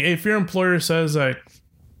my thing. If your employer says like,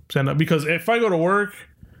 stand up, because if I go to work,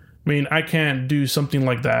 I mean, I can't do something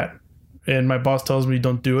like that, and my boss tells me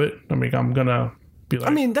don't do it. I mean, I'm gonna be like,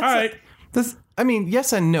 I mean, that's all right. I mean,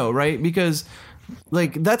 yes and no, right? Because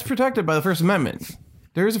like, that's protected by the First Amendment.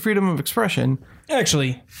 There is a freedom of expression.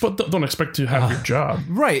 Actually. But don't expect to have your job.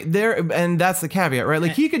 Right. There, and that's the caveat, right?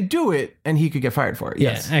 Like, he could do it and he could get fired for it.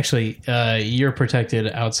 Yes. Yeah, actually, you're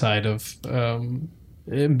protected outside of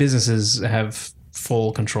businesses have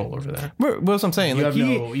full control over that. Well, that's what I'm saying. You like,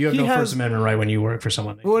 have no First Amendment right when you work for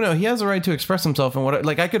someone. Well, no, he has the right to express himself, and what,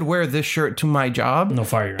 like, I could wear this shirt to my job. No,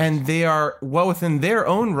 fire you. And they are well within their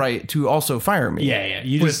own right to also fire me. Yeah.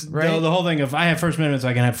 You just the whole thing of, I have First Amendment, so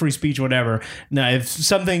I can have free speech or whatever. Now, if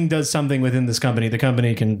something does something within this company, the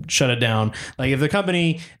company can shut it down. Like, if the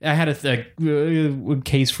company, I had a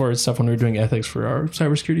case for it stuff when we were doing ethics for our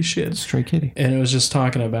cybersecurity shit. Stray kitty. And it was just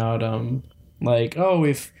talking about like, oh,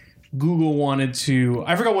 if Google wanted to,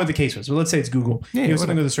 I forgot what the case was, but let's say it's Google. Yeah, it was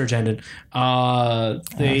something with a search engine.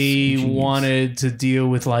 They wanted to deal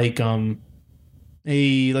with like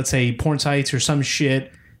let's say porn sites or some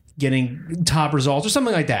shit getting top results or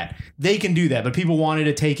something like that. They can do that, but people wanted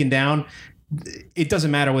it taken down. It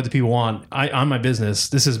doesn't matter what the people want. I'm my business.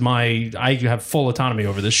 This is I have full autonomy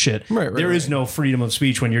over this shit. There is no freedom of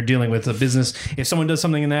speech when you're dealing with a business. If someone does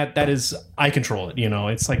something in that is, I control it. You know,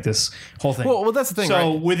 it's like this whole thing. Well, that's the thing.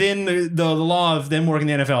 So right? within the law of them working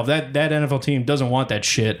the NFL, if that NFL team doesn't want that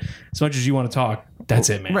shit, as much as you want to talk, that's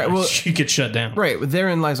it, man. Right. Well, you get shut down. Right.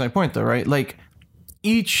 Therein lies my point, though. Right. Like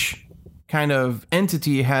each kind of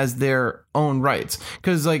entity has their own rights,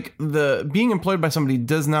 because like the being employed by somebody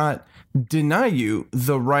does not deny you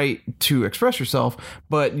the right to express yourself,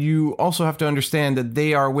 but you also have to understand that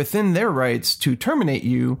they are within their rights to terminate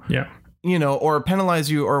you. Yeah. You know, or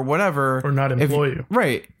penalize you or whatever. Or not employ you.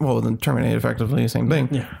 Right. Well, then terminate effectively, same thing.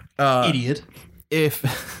 Yeah. Idiot. If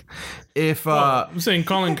I'm saying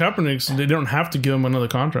Colin Kaepernick, they don't have to give him another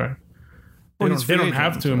contract. They don't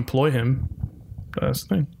have to employ him. That's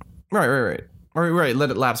the thing. Right. Right, let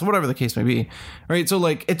it lapse, whatever the case may be. Right, so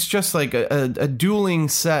like it's just like a dueling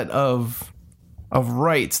set of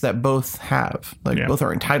rights that both have, like both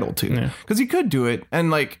are entitled to. Because he could do it, and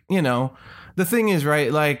like, you know, the thing is,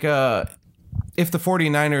 right, like if the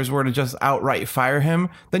 49ers were to just outright fire him,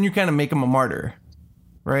 then you kind of make him a martyr,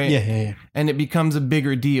 right? Yeah. And it becomes a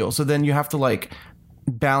bigger deal. So then you have to like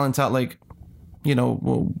balance out, like, you know,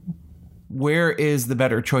 well, where is the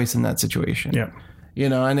better choice in that situation? Yeah. You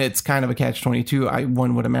know, and it's kind of a catch-22,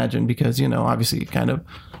 one would imagine, because, you know, obviously kind of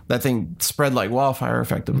that thing spread like wildfire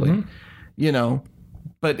effectively, you know,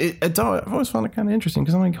 but I've always found it kind of interesting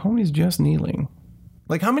because I'm like, homie's just kneeling.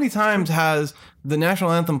 Like, how many times has the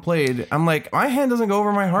national anthem played? I'm like, my hand doesn't go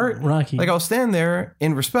over my heart. Rocky. Like, I'll stand there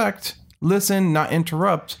in respect, listen, not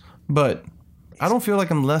interrupt, but I don't feel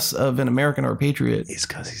like I'm less of an American or a patriot. It's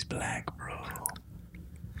because he's black, bro.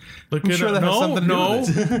 Look at sure that has something to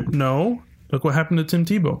do with it. No. Look what happened to Tim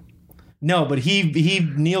Tebow. No, but he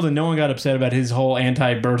kneeled and no one got upset about his whole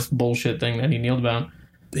anti-birth bullshit thing that he kneeled about.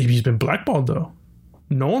 He's been blackballed, though.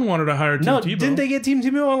 No one wanted to hire Tim Tebow. Didn't they get Tim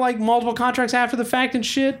Tebow on like multiple contracts after the fact and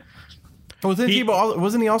shit? Wasn't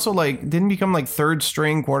he also like, didn't become like third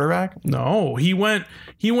string quarterback? No, he went from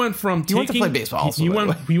he went to play baseball. Also,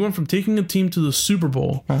 he went from taking a team to the Super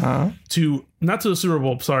Bowl to not to the Super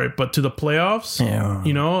Bowl, sorry, but to the playoffs. Yeah.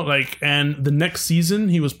 You know, like, and the next season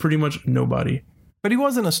he was pretty much nobody. But he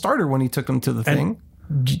wasn't a starter when he took them to the thing.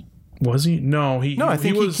 Was he? No, I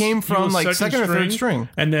think he came from like second or third string.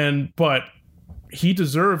 And then, but he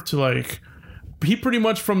deserved to like. He pretty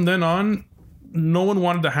much from then on. No one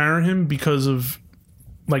wanted to hire him because of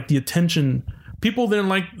like the attention. People didn't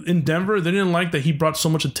like in Denver. They didn't like that he brought so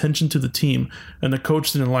much attention to the team, and the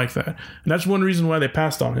coach didn't like that. And that's one reason why they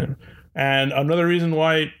passed on him. And another reason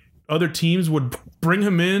why other teams would bring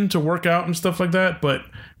him in to work out and stuff like that. But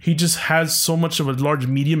he just has so much of a large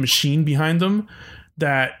media machine behind him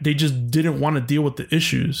that they just didn't want to deal with the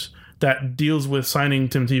issues that deals with signing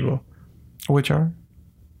Tim Tebow. Which are?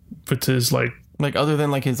 It's his like other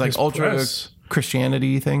than like his ultra press.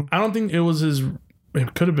 Christianity thing. I don't think it was his.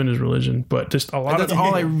 It could have been his religion, but just a lot. That's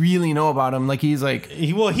all I really know about him. Like he's like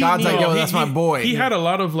God's like, yo, that's my boy. He had a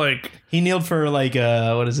lot of like. He kneeled for like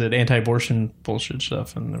what is it, anti-abortion bullshit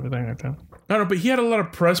stuff and everything like that. I don't know, but he had a lot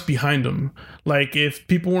of press behind him. Like if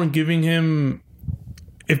people weren't giving him,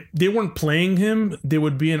 if they weren't playing him, there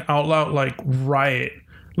would be an out-loud like riot,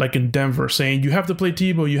 like in Denver, saying you have to play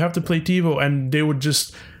Tebow, you have to play Tebow, and they would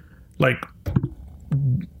just like.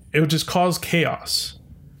 It would just cause chaos.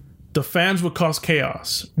 The fans would cause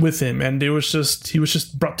chaos with him, and he was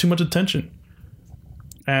just brought too much attention.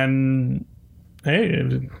 And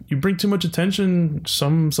hey, you bring too much attention.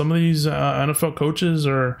 Some of these NFL coaches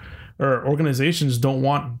or organizations don't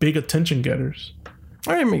want big attention getters.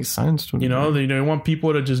 It makes sense to me. You know, they want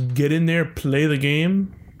people to just get in there, play the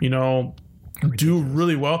game. You know, do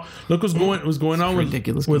really well. Look what's going on with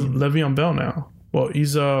Le'Veon Bell now. Well,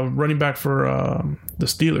 he's running back for the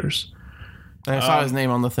Steelers. I saw his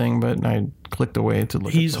name on the thing, but I clicked away to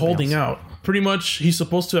look. He's holding out. Pretty much, he's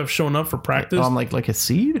supposed to have shown up for practice. Like a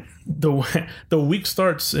seed? The week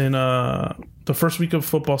starts in the first week of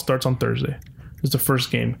football starts on Thursday. It's the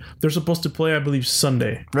first game. They're supposed to play, I believe,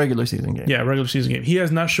 Sunday. Regular season game. Yeah, regular season game. He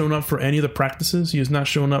has not shown up for any of the practices. He has not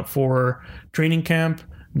shown up for training camp.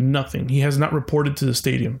 Nothing. He has not reported to the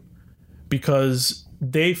stadium because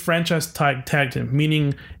they franchise tagged him,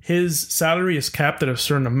 meaning his salary is capped at a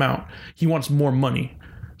certain amount. He wants more money.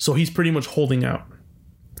 So he's pretty much holding out.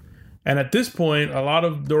 And at this point, a lot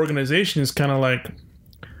of the organization is kind of like,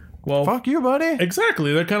 Well, Fuck you, buddy.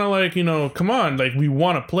 exactly. They're kind of like, come on, like we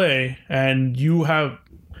want to play, and you're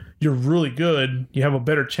really good. You have a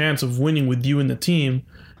better chance of winning with you in the team,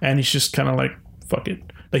 and he's just kind of like, fuck it.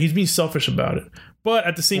 Like he's being selfish about it. But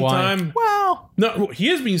at the same time, Well, no, he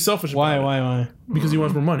is being selfish. Why? about it Why? because he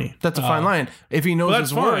wants more money. that's a fine line. If he knows Well, his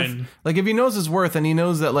that's worth, fine. like if he knows his worth and he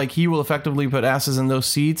knows that like he will effectively put asses in those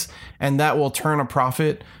seats and that will turn a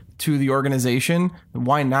profit to the organization,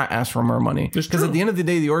 why not ask for more money? It's Because true. at the end of the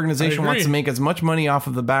day, the organization I wants to agree. make as much money off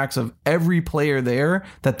of the backs of every player there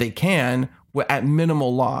that they can at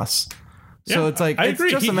minimal loss. So Yeah, it's like I it's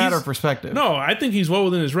agree. just a matter He's- of perspective. No, I think he's well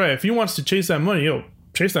within his right. If he wants to chase that money,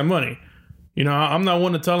 chase that money. I'm not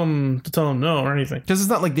one to tell him no or anything. Because it's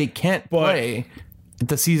not like they can't play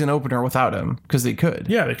the season opener without him, because they could.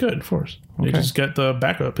 Yeah, they could, of course. They Okay. just get the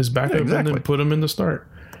backup, his backup, and exactly. then put him in the start.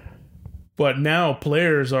 But now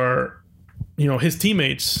players are, his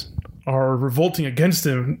teammates are revolting against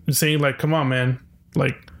him and saying like, come on, man,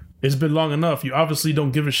 like it's been long enough. You obviously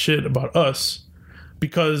don't give a shit about us,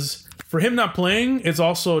 because for him not playing, it's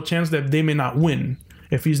also a chance that they may not win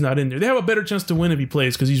if he's not in there. They have a better chance to win if he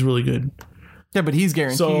plays because he's really good. Yeah, but he's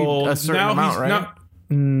guaranteed So a certain now amount, he's right? not.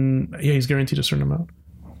 Yeah, he's guaranteed a certain amount.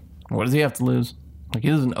 What does he have to lose? Like, he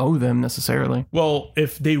doesn't owe them necessarily. Well,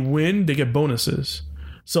 if they win, they get bonuses.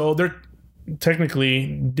 So they're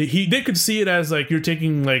technically they could see it as like you're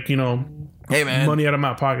taking like Hey, man, money out of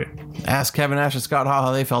my pocket. ask Kevin Nash and Scott Hall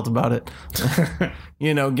how they felt about it.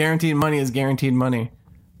 Guaranteed money is guaranteed money.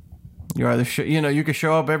 You either you could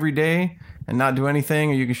show up every day and not do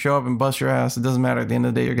anything, or you can show up and bust your ass. It doesn't matter. At the end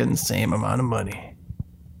of the day, you're getting the same amount of money.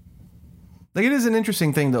 Like, it is an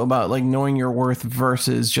interesting thing though about like knowing your worth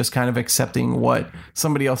versus just kind of accepting what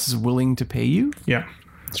somebody else is willing to pay you. Yeah,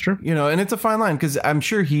 it's true. And it's a fine line, because I'm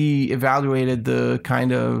sure he evaluated the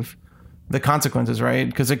consequences, right?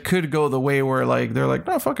 Because it could go the way where like they're like,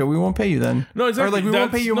 no, fuck it, we won't pay you then. No, exactly. Or like, we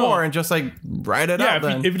won't pay you No. more, and just like write it Yeah, out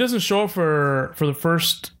then. if he doesn't show up for the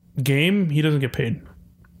first game, he doesn't get paid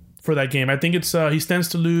for that game. I think it's he stands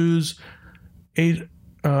to lose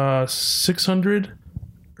 $600,000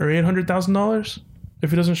 or $800,000 if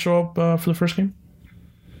he doesn't show up for the first game.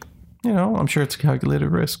 I'm sure it's a calculated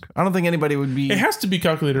risk. I don't think anybody would be It has to be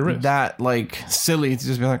calculated risk. that like silly to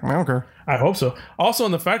just be like, I don't care. I hope so. Also,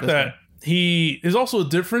 in the fact that there's also a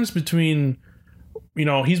difference between,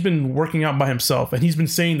 he's been working out by himself and he's been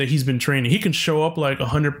saying that he's been training. He can show up like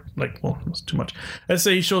 100, that's too much. Let's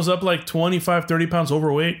say he shows up like 25, 30 pounds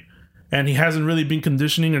overweight and he hasn't really been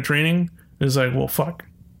conditioning or training. It's like, well, fuck.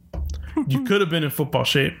 You could have been in football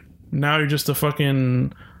shape. Now you're just a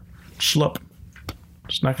fucking schlup.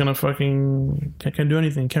 Just not gonna fucking, can't do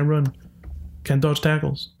anything. Can't run. Can't dodge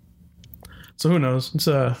tackles. So who knows? It's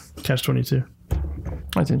a catch-22.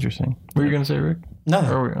 That's interesting. What were you gonna say, Rick? Nothing.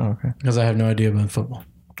 Okay. Because I have no idea about football.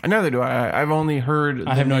 Neither do I. I've only heard.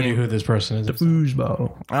 I have no idea who this person is.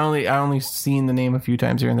 Foosball. I only seen the name a few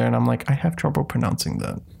times here and there, and I'm like, I have trouble pronouncing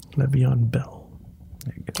that. Le'Veon Bell.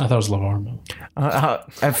 I thought it was LeVar.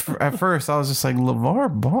 At first, I was just like,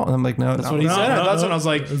 LeVar Ball. And I'm like, no, That's what he said. That's when I was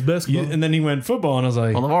like, It's basketball. and then he went football, and I was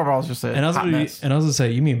like, Well, LeVar Ball's just a and I was hot mess. gonna say,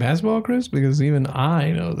 you mean basketball, Chris? Because even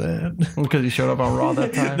I know that. Because he showed up on Raw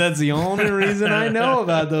that time. That's the only reason I know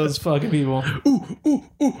about those fucking people.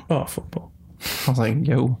 Oh, football. I was like,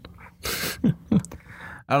 yo.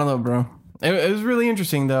 I don't know, bro. It was really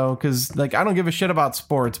interesting, though, because, like, I don't give a shit about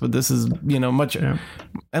sports, but this is, much... Yeah.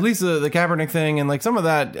 At least the Kaepernick thing and, like, some of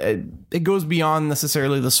that, it goes beyond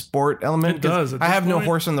necessarily the sport element. It does. At I this have no point-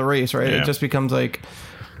 horse in the race, right? Yeah. It just becomes, like,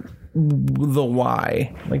 the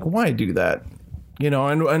why. Like, why do that?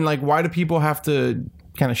 And like, why do people have to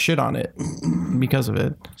kind of shit on it because of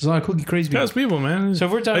it? There's a lot of cookie crazy people. That's people, man. So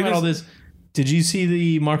if we're talking about all this, did you see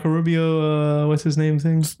the Marco Rubio, what's his name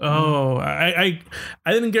thing? Oh, I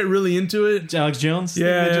didn't get really into it. Alex Jones? thing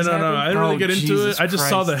Yeah, that just no. happened? I didn't really Oh, get into Jesus it. I just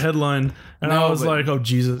saw Christ. the headline and No, I was but like, oh,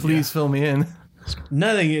 Jesus. Please fill me in.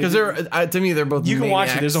 Nothing. Because to me, they're both You can watch it.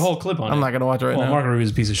 maniacs. There's a whole clip on it. I'm not going to watch it right Well, now. Marco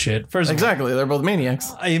Rubio's a piece of shit. First of all, Exactly. They're both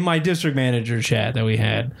maniacs. in my district manager chat that we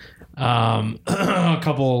had a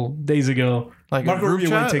couple days ago, Like a Marco group Rubio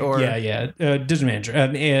went chat, to or- district manager,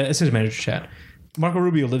 assistant manager chat. Marco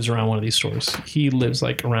Rubio lives around one of these stores. He lives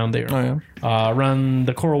like around there, Oh, yeah. around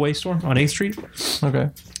the Coral Way store on 8th Street. Okay.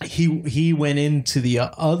 He went into the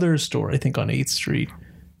other store, I think on 8th Street,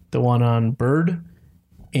 the one on Bird,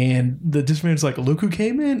 And the district manager's like, look who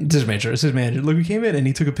came in. Assistant manager, look who came in. And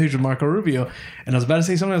he took a picture of Marco Rubio. And I was about to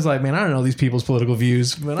say something. I was like, man, I don't know these people's political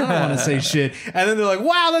views, but I don't want to say shit. And then they're like,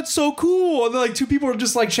 wow, that's so cool. And then like two people are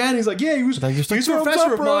just like chatting. He's like, yeah, he was a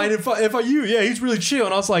professor of mine at FIU. Yeah, he's really chill.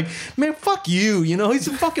 And I was like, man, fuck you. You know, he's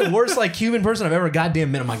the fucking worst like human person I've ever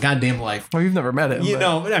goddamn met in my goddamn life. Well, you've never met him. You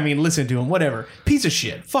know, I mean, listen to him, whatever. Piece of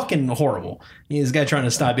shit. Fucking horrible. He's this guy trying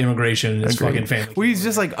to stop immigration in his fucking family. Well, he's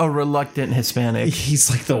just like a reluctant Hispanic. He's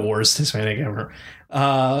like the worst Hispanic ever.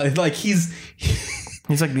 Like he's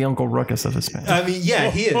like the Uncle Ruckus of Hispanic. I mean, yeah,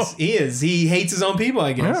 he is. He is. He hates his own people,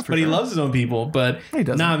 I guess, Yeah, but he loves his own people. But He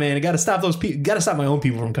doesn't. nah, man, I got to stop those people. Got to stop my own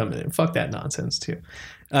people from coming in. Fuck that nonsense too.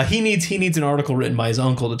 He needs an article written by his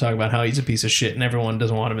uncle to talk about how he's a piece of shit and everyone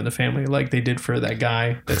doesn't want him in the family, like they did for that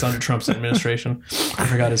guy that's under Trump's administration. I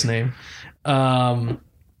forgot his name.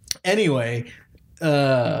 Anyway.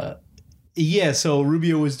 Yeah, so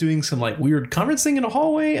Rubio was doing some like weird conference thing in a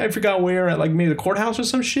hallway. I forgot where, at like maybe the courthouse or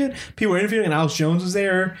some shit. People were interviewing, and Alex Jones was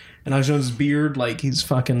there. And Alex Jones' beard, like he's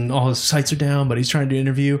fucking, all his sights are down, but he's trying to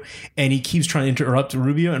interview, and he keeps trying to interrupt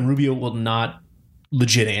Rubio, and Rubio will not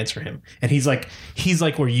legit answer him. And he's like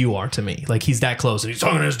where you are to me. Like he's that close, and he's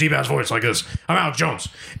talking in his deep ass voice like this. I'm Alex Jones.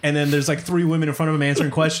 And then there's like three women in front of him answering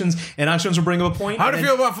questions, and Alex Jones will bring up a point. How do you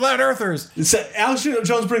feel about flat earthers? So Alex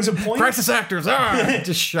Jones brings a point. Crisis actors.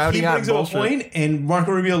 Just shouting He out brings up a bullshit. point, and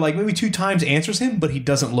Marco Rubio like maybe 2 times answers him, but he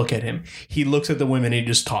doesn't look at him. He looks at the women and he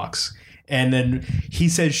just talks. And then he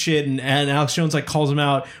says shit, and Alex Jones like calls him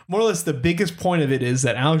out. More or less, the biggest point of it is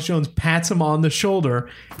that Alex Jones pats him on the shoulder,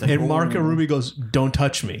 and Marco Rubio goes, "Don't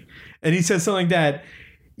touch me." And he says something like that.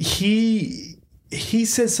 He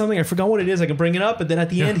says something, I forgot what it is. I can bring it up, but then at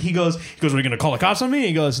the end he goes, "Are you going to call the cops on me?"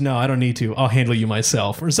 He goes, "No, I don't need to. I'll handle you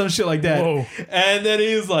myself," or some shit like that. Whoa. And then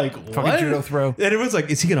he's like, "What?" Fucking judo throw. And everyone's like,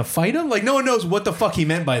 "Is he going to fight him?" Like no one knows what the fuck he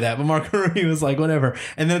meant by that. But Marco Rubio was like, "Whatever."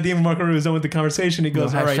 And then at the end, Marco Rubio was done with the conversation. He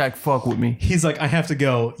goes, "All right." Hashtag fuck with me. He's like, "I have to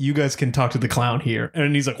go. You guys can talk to the clown here."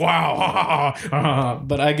 And he's like, "Wow."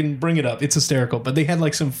 But I can bring it up. It's hysterical. But they had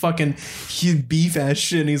like some fucking beef ass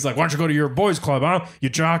shit. And he's like, "Why don't you go to your boys club, huh? You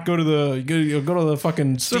jock, go to the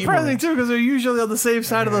fucking Surprising too, because they're usually on the safe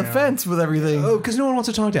side of the fence with everything. Oh, because no one wants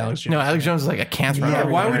to talk to Alex Jones. No, Alex Jones is like a cancer. Yeah,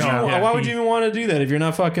 why would you? Yeah, Why would you even want to do that if you're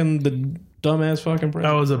not fucking the dumbass fucking president?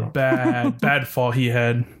 That was a bad fall he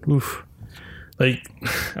had. Oof. Like,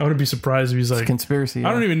 I wouldn't be surprised if he's like, Conspiracy.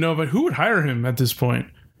 I don't even know, but who would hire him at this point?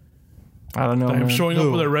 I don't know. Like, I'm man. showing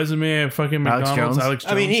up with a resume at fucking Alex McDonald's. Jones? Alex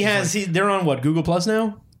Jones. I mean, they're on what, Google Plus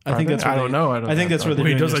now? I think that's where I don't know. I think that's where they're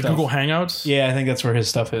Wait, he doing does their like stuff. Google Hangouts? Yeah, I think that's where his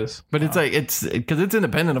stuff is. But it's like it's because it's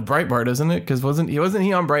independent of Breitbart, isn't it? Because wasn't he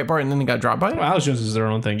on Breitbart and then he got dropped by it? Well, Alex Jones is their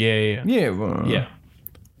own thing. Yeah. Yeah. Well, Yeah.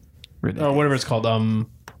 ridiculous. Or whatever it's called.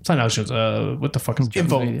 It's not Alex Jones. What the fuck is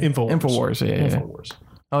Infowars. Infowars. Yeah. Infowars.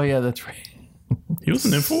 Oh yeah, that's right. He was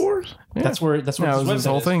in Infowars? Yeah. That's where Yeah, his that was his website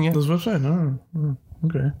whole is. thing. Yeah. This website? No.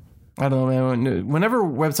 Okay. I don't know, man. Whenever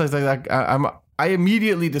websites like that, I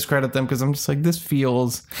immediately discredit them because I'm just like, this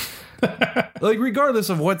feels like, regardless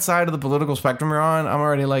of what side of the political spectrum you're on, I'm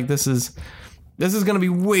already like, this is going to be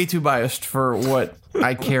way too biased for what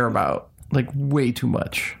I care about. Like, way too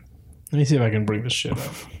much. Let me see if I can bring this shit up.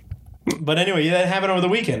 But anyway, yeah, that happened over the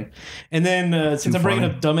weekend. And then since I'm bringing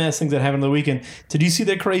funny. up dumbass things that happened over the weekend, did you see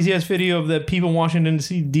that crazy ass video of that people in Washington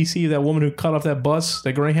D.C., that woman who cut off that bus,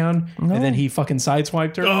 that Greyhound, and then he fucking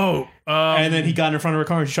sideswiped her? Oh. And then he got in front of her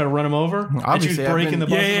car and she tried to run him over. And she was Obviously, I've breaking been- the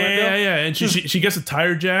bus's window. Yeah. And she gets a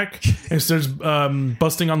tire jack and starts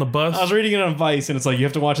busting on the bus. I was reading it on Vice, and it's like, you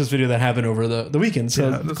have to watch this video that happened over the weekend.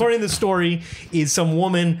 So, according to the story, is some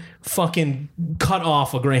woman fucking cut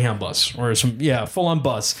off a Greyhound bus, or full-on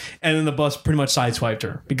bus, and then the bus pretty much sideswiped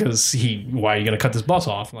her because why are you going to cut this bus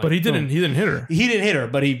off? Like, But he didn't hit her. He didn't hit her,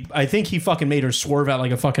 but I think he fucking made her swerve out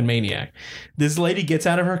like a fucking maniac. This lady gets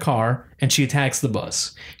out of her car and she attacks the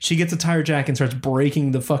bus. She gets a tire jack and starts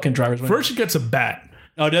breaking the fucking driver's window. First, she gets a bat.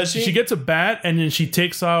 Oh, does she? She gets a bat and then she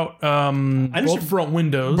takes out both front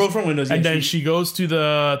windows. Both front windows, yeah. And then she goes to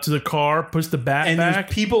the car, puts the bat and back.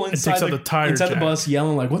 there's people and inside takes out the tire inside the jack. bus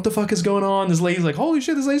yelling like, "What the fuck is going on?" This lady's like, "Holy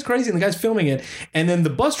shit, this lady's crazy!" And the guy's filming it. And then the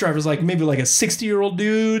bus driver's like maybe like a 60-year-old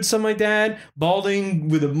dude, something like that, balding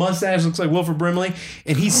with a mustache, looks like Wilford Brimley,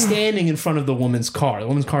 and he's standing in front of the woman's car. The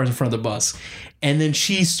woman's car is in front of the bus. And then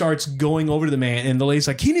she starts going over to the man, and the lady's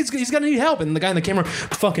like, he's gonna need help. And the guy in the camera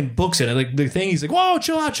fucking books it. And like the thing, he's like, "Whoa,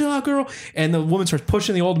 chill out, girl. And the woman starts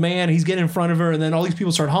pushing the old man. He's getting in front of her, and then all these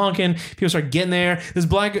people start honking. People start getting there. This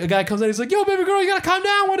black guy comes out. He's like, yo, baby girl, you gotta calm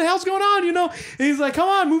down. What the hell's going on? And he's like, come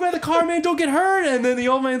on, move out of the car, man. Don't get hurt. And then the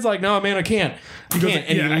old man's like, no, man, I can't. And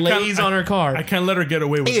he lays on her car. I can't let her get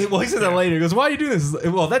away with it. Well, he said that later. He goes, why are you doing this?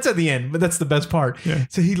 Well, that's at the end, but that's the best part. Yeah.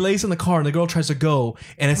 So he lays in the car, and the girl tries to go,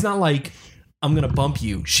 and it's not like, I'm going to bump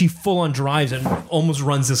you. She full on drives and almost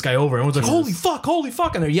runs this guy over. And was like, holy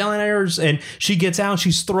fuck. And they're yelling at her. And she gets out.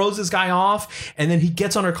 She throws this guy off. And then he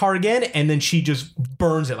gets on her car again. And then she just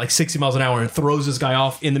burns it like 60 miles an hour and throws this guy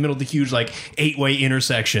off in the middle of the huge like 8-way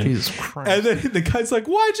intersection. Jesus Christ. And then the guy's like,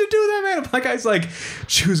 why'd you do that, man? And the guy's like,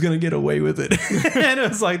 she was going to get away with it. And it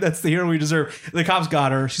was like, that's the hero we deserve. The cops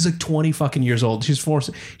got her. She's like 20 fucking years old. She's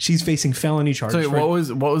facing felony charges. So what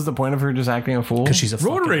was the point of her just acting a fool? Because she's a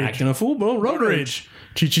Road fucking rage. acting a fool, bro. Road rage.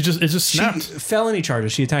 It just snapped. Felony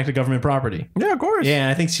charges. She attacked a government property. Yeah, of course. Yeah,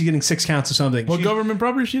 I think she's getting 6 counts or something. What government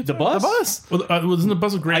property is she? The bus? The bus. Well, wasn't the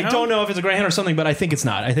bus a Greyhound? I don't know if it's a Greyhound or something, but I think it's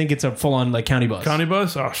not. I think it's a full-on like county bus. County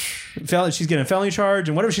bus? Oh, She's getting a felony charge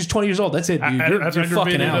and whatever. She's 20 years old. That's it, dude. You're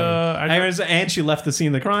fucking out. And she left the scene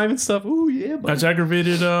of the crime and stuff. Ooh, yeah. Buddy. That's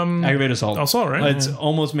aggravated Assault. assault, right? It's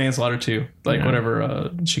almost manslaughter too. Like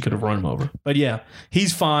whatever. She could have run him over. But yeah,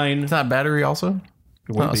 he's fine. It's not battery also?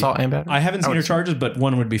 Assault and battery? I haven't seen her charges, but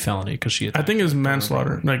one would be felony because she. I think it was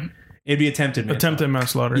manslaughter. Like it'd be attempted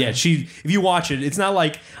manslaughter. Yeah, if you watch it, it's not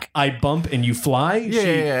like I bump and you fly.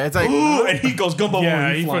 Yeah. It's like, ooh, and he goes gumbo.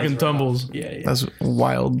 Yeah, he fucking tumbles. Yeah. That's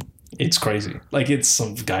wild. It's crazy. Like it's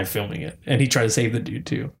some guy filming it, and he tried to save the dude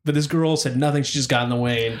too. But this girl said nothing. She just got in the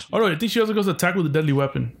way. And no, I think she also goes to attack with a deadly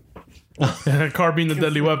weapon. Her car being the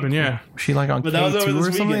deadly weapon. Yeah. Was she like on but that was over K2 this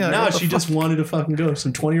or something? weekend. Like, No, she just wanted to fucking go.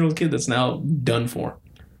 Some 20-year-old kid that's now done for.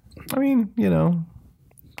 I mean, I'm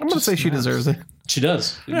going to say she deserves it. She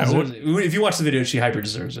does. Yeah, Deserves it. If you watch the video, she hyper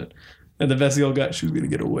deserves it. And the best girl got, she was going to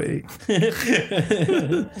get away.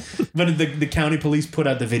 But the county police put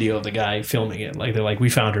out the video of the guy filming it. Like, they're like, we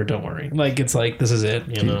found her, don't worry. Like, it's like, this is it,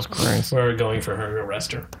 Jesus Christ. We're going for her to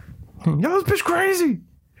arrest her. Yo, this bitch crazy.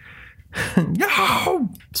 Yo,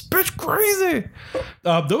 this bitch crazy.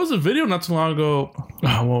 There was a video not too long ago.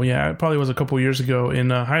 Oh, well, yeah, it probably was a couple years ago in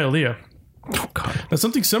Hialeah. Oh, God. Now,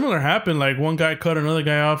 something similar happened. Like one guy cut another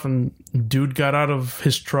guy off, and dude got out of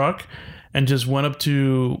his truck and just went up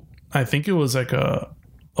to, I think it was like a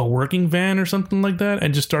working van or something like that,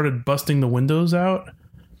 and just started busting the windows out.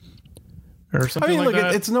 Or something like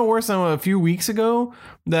that. It's no worse than a few weeks ago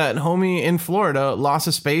that homie in Florida lost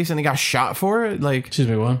his space and he got shot for it. Like, Excuse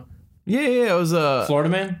me, what? yeah, it was a Florida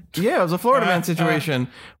man? Yeah, it was a Florida man situation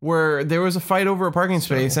where there was a fight over a parking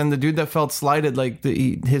space, and the dude that felt slighted, like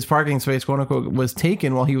his parking space, quote unquote, was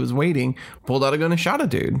taken while he was waiting, pulled out a gun and shot a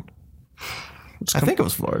dude. I think it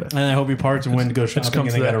was Florida. And I hope he parked and went to go shopping and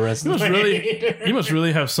they got arrested. He must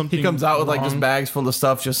really have something. He comes out with like wrong. just bags full of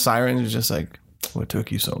stuff, just sirens, just like, what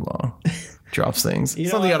took you so long? Drops things. You know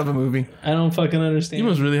Something what? out of a movie. I don't fucking understand. You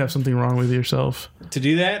must really have something wrong with yourself. To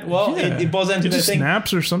do that? Well, Yeah. it boils down to It that just thing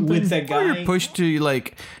snaps or something. with that Or guy. you're pushed to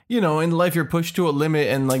like, in life you're pushed to a limit,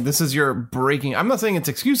 and like this is your breaking. I'm not saying it's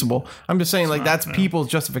excusable. I'm just saying like that's people's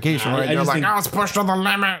justification, right? I They're just like, think- I was pushed to the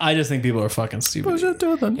limit. I just think people are fucking stupid. Push it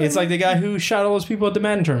to the limit. It's like the guy who shot all those people at the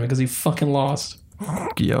Madden tournament because he fucking lost.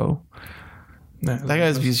 Yo, Nah, that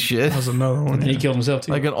guy's a piece of shit. That was another one. And he killed himself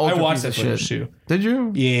too. Like an ultra I watched piece that of footage shit. too. Did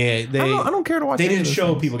you? Yeah, I don't care to watch. they any of didn't those show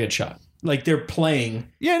things. people get shot. Like they're playing.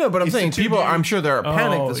 Yeah, no, but I'm It's the saying two people. dudes- I'm sure they're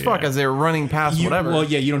panicked Oh, as fuck yeah. as they're running past whatever. Well,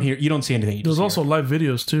 yeah, you don't see anything. You There's just also live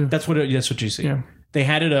videos too. That's what you see. Yeah. They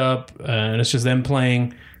had it up, and it's just them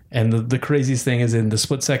playing. And the craziest thing is in the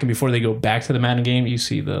split second before they go back to the Madden game, you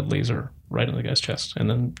see the laser right on the guy's chest, and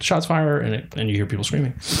then shots fire, and you hear people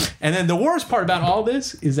screaming. And then the worst part about all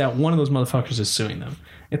this is that one of those motherfuckers is suing them.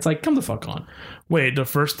 It's like, come the fuck on. Wait, the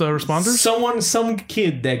first responders? Some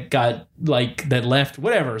kid that got that left,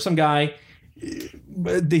 whatever, some guy.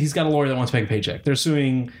 He's got a lawyer that wants to make a paycheck. They're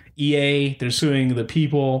suing EA. They're suing the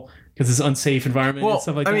people because it's unsafe environment and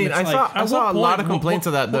stuff like that. I mean, It's I like, saw a lot of complaints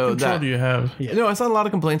of that What though. control That do you have? No, I saw a lot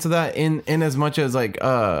of complaints of that in as much as like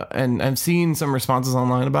and I've seen some responses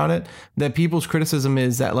online about it, that people's criticism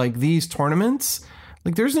is that like these tournaments,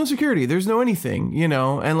 like there's no security, there's no anything,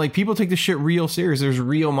 and like people take this shit real serious. There's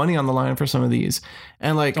real money on the line for some of these,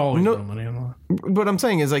 and like Always no no, money on the line. what I'm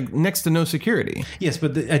saying is like next to no security. yes,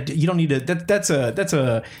 but you don't need to. That's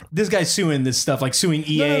a. This guy's suing this stuff, like suing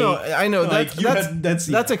EA. No, I know Like,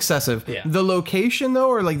 that's excessive. Yeah. The location though,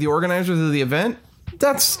 or like the organizers of the event,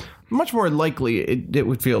 that's much more likely it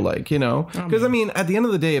would feel like, because I mean, at the end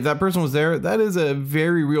of the day, if that person was there, that is a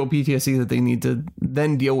very real PTSD that they need to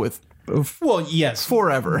then deal with Well, yes,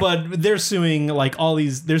 forever. But they're suing like all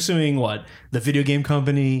these. They're suing what, the video game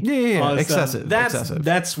company. Yeah. all this stuff. Excessive.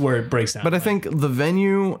 That's where it breaks down. But I think the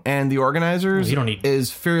venue and the organizers you don't need-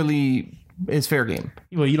 is fair game.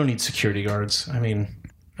 well, you don't need security guards. I mean,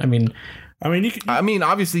 I mean, you can, I mean,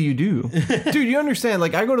 obviously you do. Dude, you understand.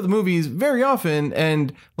 Like, I go to the movies very often,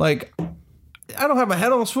 and, like, I don't have my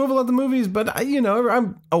head on a swivel at the movies, but,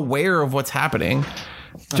 I'm aware of what's happening.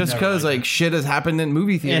 Just because, like, shit has happened in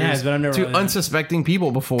movie theaters has, but I've never to really done it. unsuspecting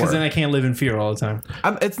people before. because then I can't live in fear all the time.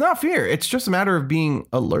 It's not fear. It's just a matter of being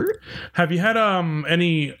alert. have you had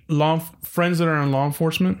any friends that are in law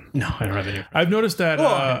enforcement? No, I don't have any. I've noticed that.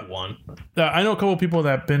 Well, I have one. I know a couple of people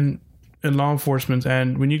that have been in law enforcement,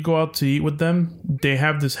 and when you go out to eat with them, they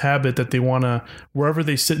have this habit that they want to, wherever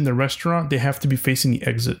they sit in the restaurant, they have to be facing the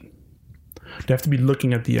exit. They have to be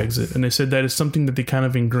looking at the exit. And they said that is something that they kind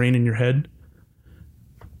of ingrain in your head.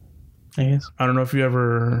 I guess. I don't know if you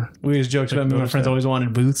ever... We always joked about me. My noticed friends that. always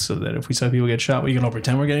wanted booths so that if we saw people get shot, we can all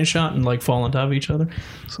pretend we're getting shot and like fall on top of each other.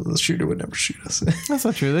 So the shooter would never shoot us. That's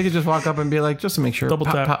not true. They could just walk up and be like, just to make sure. Double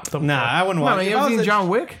pop, tap. pop. Double Nah, tap. I wouldn't No, want. man, you If I ever was seen a- John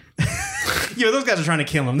Wick? Yo, those guys are trying to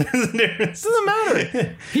kill him. There's a difference. Doesn't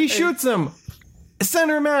matter. He shoots him.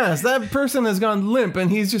 Center mass. That person has gone limp,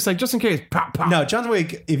 and he's just like, just in case. Pop, pop. No, John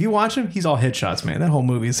Wick. If you watch him, he's all headshots, man. That whole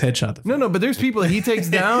movie is headshot. No, but there's people that he takes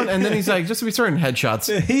down, and then he's like, just to be certain, headshots.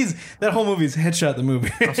 That whole movie is headshot. The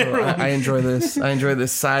movie. So I enjoy this. I enjoy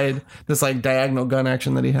this like diagonal gun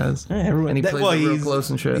action that he has. Everyone, And he plays it real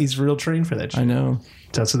close and shit. He's real trained for that shit. I know.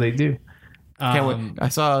 That's what they do. Can't wait. I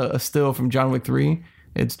saw a still from John Wick 3.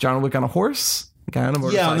 It's John Wick on a horse. Guy on a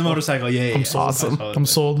motorcycle. Yeah, on the motorcycle. Yeah. awesome. I'm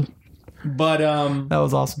sold. But That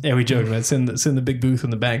was awesome. yeah, we joked about it. It's in the big booth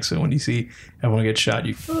in the back. So when you see everyone get shot,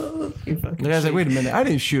 you fucking The guy's like, wait a minute, I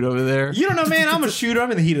didn't shoot over there. You don't know, man. I'm a shooter.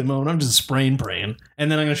 I'm in the heat of the moment. I'm just spraying, praying,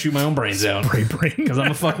 and then I'm gonna shoot my own brains out because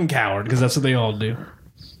I'm a fucking coward. Because that's what they all do.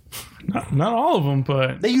 Not all of them,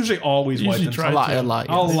 but They usually always wipe Usually themselves. try A lot.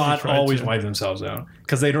 A yes. lot try always to. wipe themselves out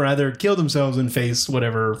because they'd rather kill themselves than face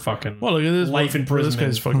whatever fucking. well, look at this. Life This imprisonment.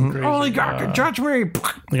 guy's fucking crazy. Holy God, Judge me.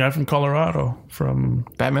 The guy from Colorado, from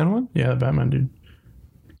Batman one? the Batman dude.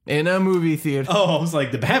 In a movie theater. Oh, I was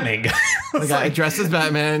like the Batman guy. I The was guy like, dressed as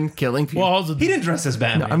Batman, killing people. Well, he didn't dress as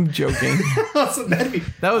Batman. I'm joking. That'd be,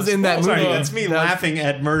 That was in that movie. sorry, that's me laughing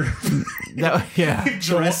at murder. Yeah.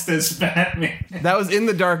 dressed as Batman. That was in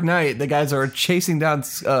The Dark Knight. The guys are chasing down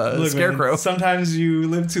Look, Scarecrow. man, sometimes you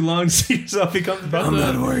live too long to see yourself become the About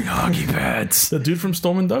Batman. wearing hockey pads. the dude from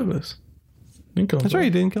Stoneman Douglas. That's right, he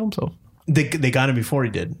didn't kill himself. They got him before he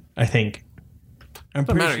did, I think. I'm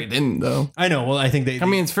Doesn't pretty matter, sure. he didn't, though. I know. Well, I think they. I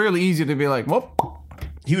mean, it's fairly easy to be like, well,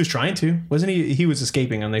 he was trying to, wasn't he? He was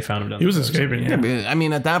escaping, and they found him down. He was the road. escaping. Yeah. I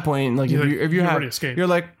mean, at that point, like, like, if you he have, already escaped. you're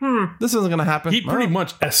like, this isn't gonna happen. He pretty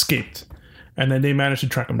much escaped, and then they managed to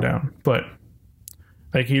track him down. But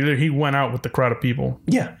like he went out with the crowd of people.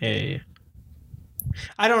 Yeah.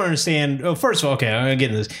 I don't understand. Oh, first of all, okay, I'm gonna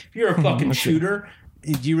get into this. If you're a fucking shooter,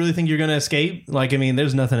 do you really think you're gonna escape? Like, I mean,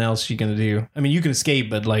 there's nothing else you're gonna do. I mean, you can escape,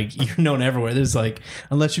 but like, you're known everywhere. There's like,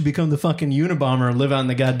 unless you become the fucking Unabomber and live out in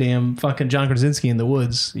the goddamn fucking John Krasinski in the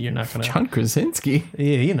woods, you're not gonna. John Krasinski,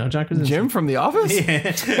 Yeah, you know John Krasinski. Jim from The Office.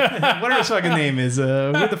 Whatever his fucking name is.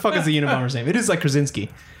 What the fuck is the Unabomber's name? It is like Krasinski.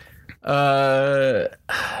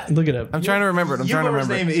 Look it up. I'm trying to remember it. I'm trying to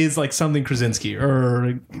remember name it. is like something Krasinski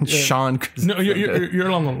or Sean Krasinski. No, you're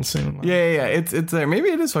along the same line. Yeah. It's there. Maybe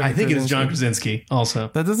it is. I think it is John Krasinski. Also,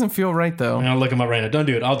 That doesn't feel right though. I'll look him up right now. Don't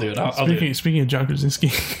do it. I'll do it. I'll do it. Speaking of John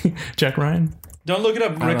Krasinski, Jack Ryan. Don't look it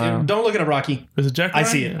up, Rick. know. Don't look it up, Rocky. Is it Jack I Ryan?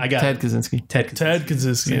 see it. I got Ted it. Kaczynski. Ted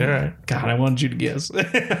Kaczynski. All right. God, I wanted you to guess.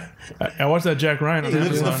 I watched that Jack Ryan on He lives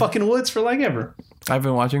in the Amazon. fucking woods for like ever. I've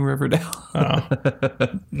been watching Riverdale.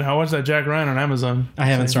 Now I watched that Jack Ryan on Amazon. I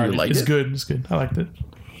haven't started. like- It's good. It's good. I liked it.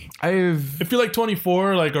 I've If you like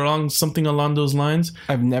 24, like something along those lines,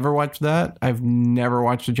 never watched that. I've never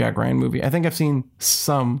watched a Jack Ryan movie. I think I've seen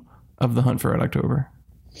some of The Hunt for Red October.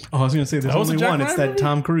 Oh, I was going to say there's That was only a Jack one. It's Ryan that movie?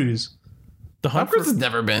 Tom Cruise. the Tom Hunt Cruise for has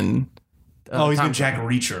never been. He's Tom been Jack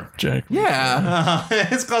Reacher. Jack. Yeah,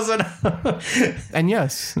 It's close enough. and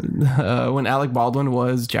yes, when Alec Baldwin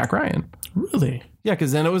was Jack Ryan. Really? Yeah,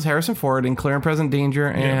 because then it was Harrison Ford in Clear and Present Danger,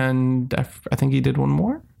 and I think he did one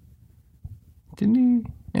more. Didn't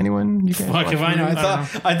he? Anyone? You guys Fuck watch if I know. it?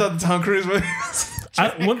 I thought the Tom Cruise movie was.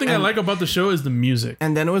 One thing I like about the show is the music.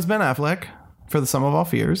 And then it was Ben Affleck for The Sum of All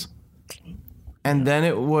Fears. And then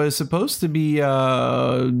it was supposed to be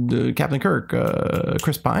Captain Kirk,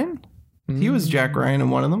 Chris Pine. He was Jack Ryan in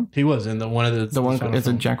one of them. He was in one of the. The one is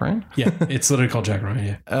it Jack Ryan? Yeah, it's literally called Jack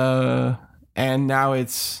Ryan. Yeah. And now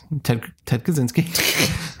it's Ted Kaczynski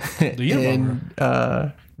The Unabomber.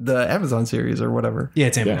 in the Amazon series or whatever. Yeah,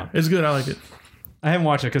 it's Yeah, Amazon. it's good. I like it. I haven't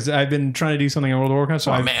watched it because I've been trying to do something on World of Warcraft.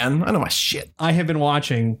 So Oh man, I know my shit. I have been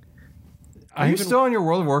watching. Are you still on your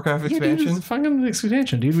World of Warcraft Yeah, dude, expansion? it's fucking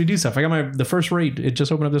expansion, dude. We do stuff. I got the first raid. It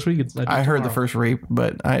just opened up this week. I heard the first rape,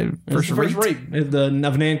 but It's the first raid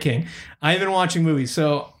of Nan King. I've been watching movies,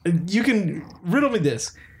 so you can riddle me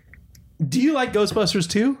this. Do you like Ghostbusters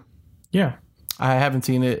 2? Yeah. I haven't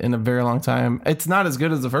seen it in a very long time. It's not as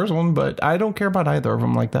good as the first one, but I don't care about either of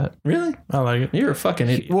them like that. Really? I like it. You're a fucking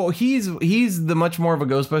idiot. Well, he's the much more of a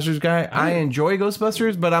Ghostbusters guy. I enjoy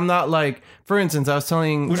Ghostbusters, but I'm not like, for instance, I was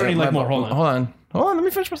telling... Which one do you like more? Hold on. Hold on, let me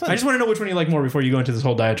finish my I sentence. just want to know which one you like more before you go into this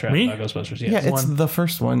whole diatribe Me? about Ghostbusters. Yeah, it's the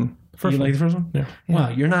first one. You like the first one? Yeah. Wow,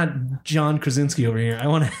 you're not John Krasinski over here. I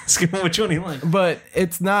want to ask him which one he likes. But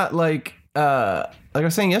it's not like I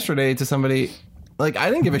was saying yesterday to somebody, like,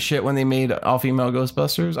 I didn't give a shit when they made all-female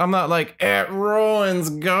Ghostbusters. I'm not like, it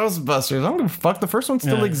ruins Ghostbusters. I don't give a fuck. The first one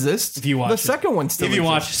still Yeah. exists. If you watch the it. second one still If you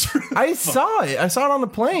exists. watch it. I saw it. I saw it on the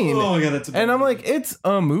plane. Oh my god, that's a bad And I'm movie. like, it's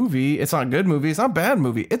a movie. It's not a good movie. It's not a bad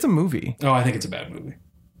movie. It's a movie. Oh, I think it's a bad movie.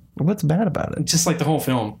 What's bad about it? Just like the whole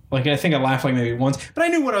film. Like, I think I laughed like maybe once, but I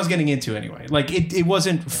knew what I was getting into anyway. Like, it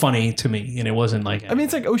wasn't funny to me, and it wasn't like... I mean,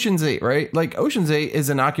 it's like Ocean's 8, right? Like, Ocean's 8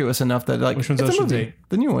 is innocuous enough that, like, Which one's it's a Ocean's movie. 8?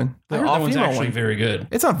 The new one. I The heard that one's all-female actually one. very good.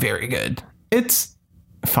 It's not very good. It's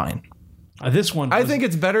fine. This one... I was- think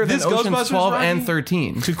it's better than This Ocean's Ghostbusters, 12 and Rocky?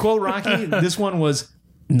 13. To quote Rocky, this one was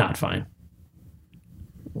not fine.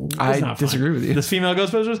 It's I not disagree fine. with you. This female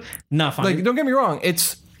Ghostbusters, not fine. Like, don't get me wrong.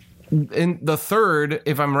 It's in the third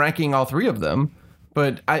if I'm ranking all three of them.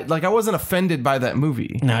 But I wasn't offended by that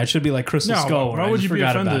movie. no, it should be like Crystal No, Skull. where why I would just you be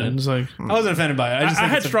forgot offended? about it. It's like I wasn't offended by it. I just I think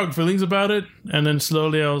had it's a- strong feelings about it, and then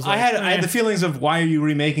slowly I was like, I had the feelings of why are you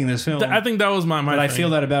remaking this film? I think that was my but I thing. feel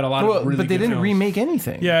that about a lot Well, of really but they good didn't films. remake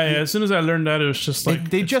anything. Yeah. As soon as I learned that, it was just like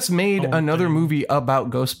They just made own another thing. movie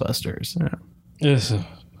about Ghostbusters. Yes.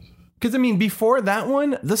 Because, I mean, before that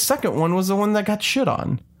one, the second one was the one that got shit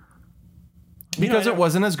on. Because it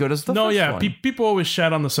wasn't as good as the first one. People always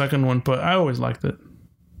shat on the second one, but I always liked it.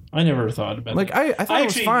 I never thought about Like, it. I thought it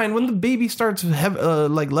was actually- fine. When the baby starts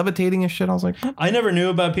like levitating and shit, I was like, I never knew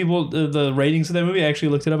about people the ratings of that movie. I actually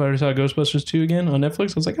looked it up. I saw Ghostbusters 2 again on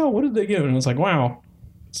Netflix. I was like, oh, what did they give? And it's like, wow,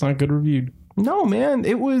 it's not good reviewed. no, man.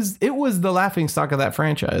 It was the laughing stock of that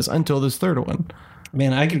franchise until this third one.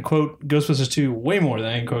 Man, I could quote Ghostbusters 2 way more than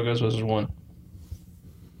I can quote Ghostbusters 1.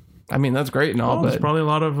 I mean, that's great and all, There's but probably a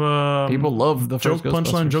lot of people love the joke first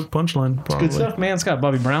punchline, Ghostbusters. joke punchline. Probably. Good stuff, man. It's got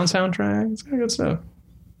Bobby Brown soundtrack. It's got good stuff.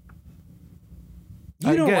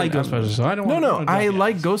 You don't Again, like Ghostbusters, so I don't. No, I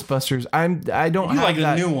like Ghostbusters. I don't You have like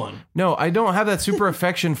that, the new one. No, I don't have that super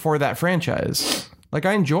affection for that franchise. Like,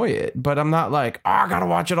 I enjoy it, but I'm not like, oh, I gotta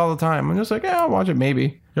watch it all the time. I'm just like, yeah, I'll watch it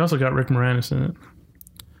maybe. You also got Rick Moranis in it,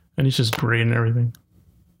 and he's just great and everything.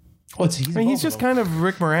 What's he? I mean, he's just kind of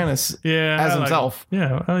Rick Moranis Yeah, as I like himself. it.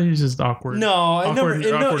 Yeah, he's just awkward. No, I never. Awkward-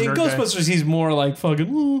 In awkward nerd guy. Ghostbusters, he's more like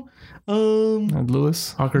fucking. And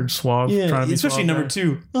Lewis. Awkward, suave. Yeah, trying to be especially suave number guy.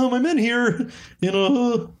 2. My men here, they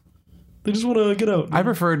just want to get out. I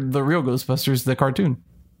preferred the real Ghostbusters, the cartoon.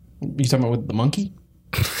 You talking about with the monkey?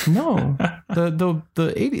 No, the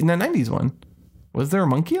 80s, the 90s one. Was there a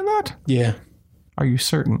monkey in that? Yeah, Are you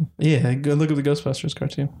certain? yeah. Go look at the Ghostbusters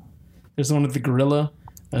cartoon. There's the one with the gorilla,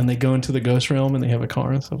 and they go into the ghost realm, and they have a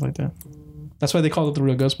car and stuff like that. That's why they called it the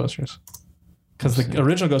real Ghostbusters. Because the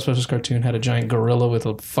original Ghostbusters cartoon had a giant gorilla with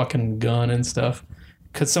a fucking gun and stuff.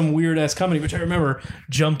 Because some weird ass company, which I remember,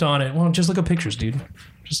 jumped on it. Well, just look at pictures, dude.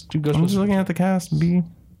 Just do I'm just Ghostbusters. looking at the cast. B.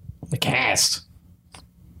 The cast.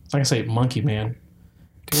 Like I say, Monkey Man.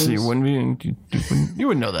 See, you wouldn't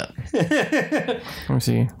know that. Let me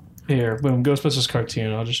see. Here, boom, Ghostbusters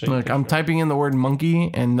cartoon. I'll just show you. Look, I'm typing in the word monkey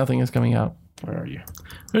and nothing is coming up. Where are you?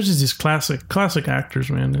 There's just these classic actors,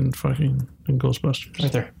 man, in Ghostbusters.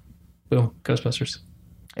 Right there. Boom, Ghostbusters.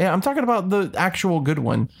 Yeah, I'm talking about the actual good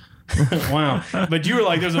one. Wow. But you were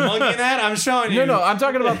like, there's a monkey in that? I'm showing you. No, I'm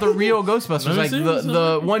talking about the real Ghostbusters, like see,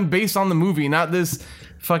 the one based on the movie, not this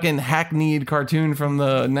fucking hackneyed cartoon from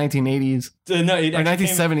the 1980s. No, it Or actually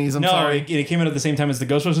 1970s, I'm no, sorry. it came out at the same time as the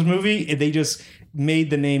Ghostbusters movie. They just made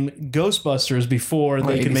the name Ghostbusters before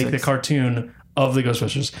they could make the 86. cartoon of the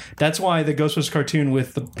Ghostbusters. That's why the Ghostbusters cartoon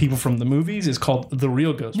with the people from the movies is called The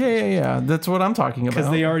Real Ghostbusters. Yeah. That's what I'm talking about.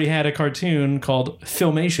 Because they already had a cartoon called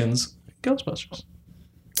Filmation's Ghostbusters.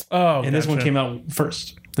 Oh, And this one came out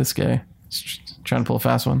first. This guy is trying to pull a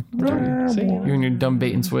fast one. See? You and your dumb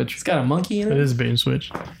bait and switch. It's got a monkey in It it. is a bait and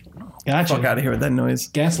switch. Gotcha. Fuck out of here with that noise.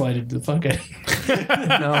 Gaslighted the fuck out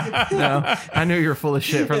of you. No. I knew you were full of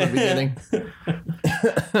shit from the beginning.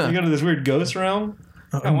 You go to this weird ghost realm.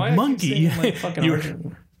 A God, why I keep monkey. saying, like, fucking You-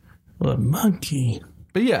 Arjun? A monkey.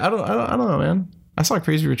 But yeah, I don't know, man. I saw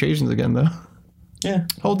Crazy Rich Asians again though. Yeah,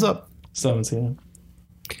 Holds up. still haven't seen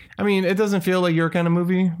it. I mean, it doesn't feel like your kind of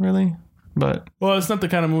movie, really, but Well, it's not the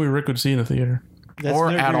kind of movie Rick would see in the theater. That's or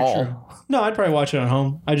very, at very all. true. No, I'd probably watch it at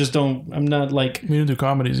home. I just don't. I'm not like. We don't do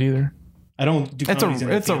comedies either. I don't do. It's comedies in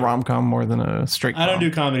the a theater. rom-com more than a straight. I don't com.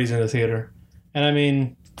 do comedies in the theater, and I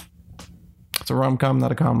mean, It's a rom-com,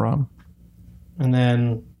 not a com-rom. and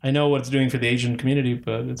then I know what it's doing for the Asian community,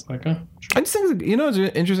 but it's like, I just think, you know what's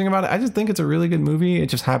interesting about it? I just think it's a really good movie. It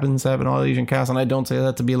just happens to have an all Asian cast, and I don't say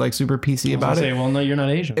that to be like super PC about say, it. well, no, you're not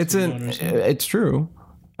Asian. It's so you don't understand. it's true.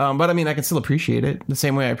 But I mean, I can still appreciate it the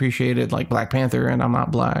same way I appreciated like Black Panther, and I'm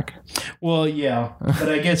not black. Well, yeah, but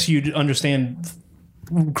I guess you'd understand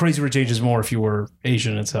Crazy Rich Asians more if you were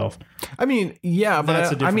Asian itself. I mean, yeah, That's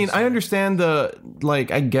but a I mean, difference. I understand the like,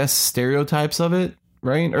 I guess stereotypes of it,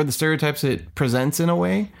 right? Or the stereotypes it presents in a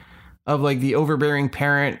way of like the overbearing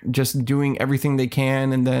parent just doing everything they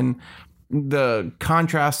can, and then the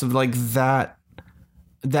contrast of like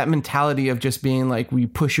that mentality of just being like, we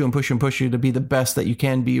push you and push you and push you to be the best that you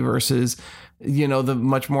can be versus, you know, the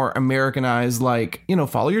much more Americanized, like, you know,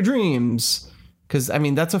 follow your dreams. Because, I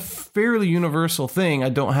mean, that's a fairly universal thing. I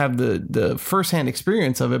don't have the firsthand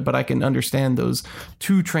experience of it, but I can understand those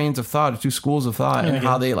two trains of thought, or two schools of thought, and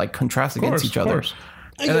how they like contrast against each other.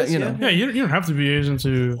 And, you know, Yeah, you don't have to be Asian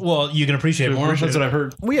to. Well, you can appreciate it more. appreciate That's what I've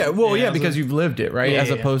heard. well, yeah, Yeah, because you've lived it, right? Yeah, As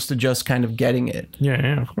yeah. opposed to just kind of getting it.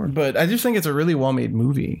 Yeah, of course. But I just think it's a really well-made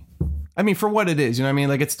movie. I mean, for what it is, you know what I mean?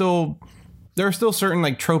 Like, it's still, there are still certain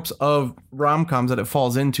like tropes of rom-coms that it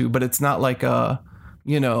falls into, but it's not like a,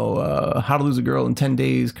 you know, How to Lose a Girl in 10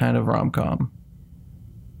 Days kind of rom-com.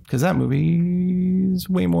 Because that movie is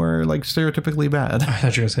way more like stereotypically bad. I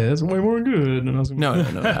thought you were going to say that's way more good. And I was like, No,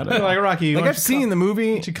 not at all. like Rocky. Like, I've seen the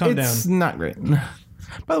movie. you calm It's down? not great.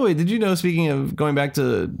 By the way, did you know, speaking of going back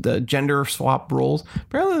to the gender swap roles,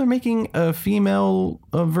 apparently they're making a female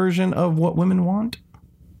version of What Women Want?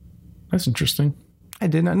 That's interesting. I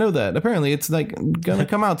did not know that. Apparently it's like gonna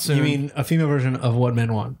come out soon. You mean a female version of What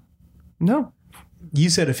Men Want? No. You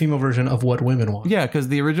said a female version of What Women Want. Yeah, because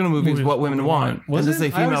the original movie is What Women Want. Was and it? this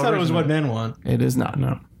is a I always female thought it was version What of Men Want. It is not.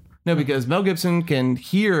 No, because Mel Gibson can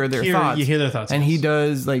hear their thoughts. You hear their thoughts. And he yes.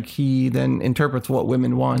 does, like, he then interprets what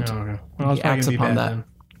women want. Oh, okay. Well, He acts upon that.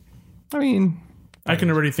 I mean, I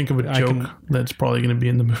can already think of a joke can- that's probably going to be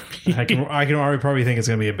in the movie. I can already probably think it's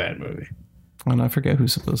going to be a bad movie. and I forget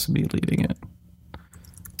who's supposed to be leading it.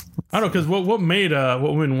 I don't know, because what made What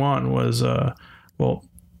Women Want was well,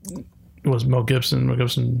 it was Mel Gibson. Mel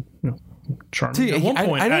Gibson, you know, charming. See, At one I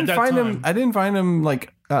point, didn't at that find time, him. I didn't find him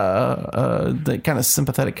like the kind of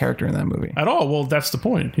sympathetic character in that movie. at all. Well, that's the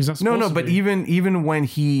point. He's not. No, Supposed to but be. even when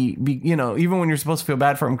even when you're supposed to feel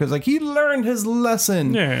bad for him because like he learned his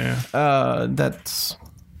lesson. Yeah, That's.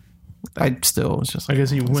 I still was just I like, guess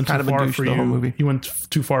he went kind too of a far douche for the you. whole movie. He went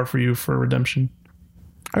too far for you for redemption.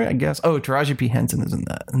 I mean, I guess. Oh, Taraji P Henson is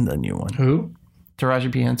in the new one. Who?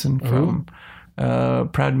 Taraji P Henson from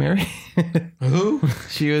Proud Mary. Who?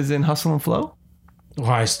 She was in Hustle and Flow. Well,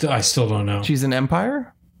 I still don't know. She's in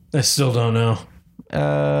Empire. I still don't know.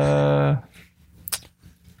 I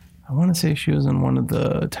want to say she was in one of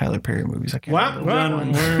the Tyler Perry movies. I can't Wow,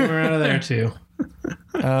 remember. we're out of there too.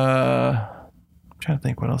 I'm trying to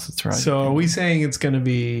think what else it's Taraji. So are we saying it's going to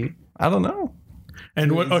be I don't know.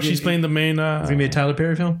 And what? Oh, she's playing the main. it's going to be a Tyler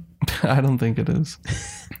Perry film? I don't think it is.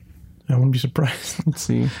 I wouldn't be surprised. Let's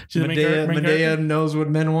see. She's the main Medea character? knows what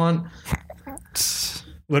men want.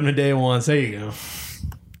 What Medea wants. There you go.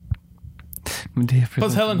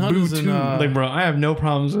 Plus Helen Hunt is in. Like, bro, I have no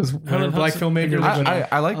problems with Helen black Hunt's- filmmakers. but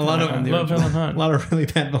I like a lot of Helen Hunt. love Helen Hunt. a lot of really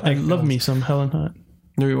bad black. I love films. me some Helen Hunt.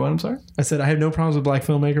 What? I'm sorry. I said I have no problems with black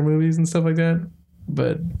filmmaker movies and stuff like that,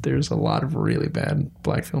 but there's a lot of really bad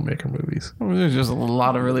black filmmaker movies. There's just a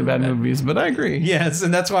lot of really bad movies, but I agree. Yes,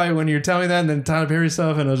 and that's why when you're telling me that, and then Tyler Perry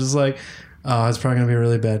stuff, and I was just like, oh, it's probably gonna be a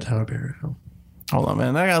really bad Tyler Perry film. Hold on,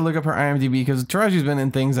 man. I gotta look up her IMDb because Taraji's been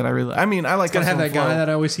in things that I really. I mean, I like. It's gonna have that guy that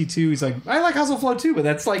I always see too. He's like, I like Hustle Flow too, but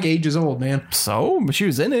that's like ages old, man. So, but she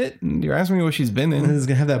was in it. And you're asking me what she's been And in. he's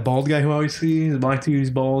gonna have that bald guy who I always see. He's a black dude. He's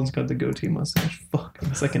bald. He's got the goatee mustache. Fuck,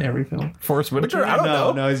 it's like in every film. Forrest Whitaker. I don't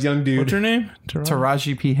no, know. he's young dude. What's her name?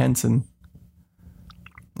 Taraji P Henson.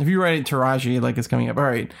 If you write it Taraji, like it's coming up. All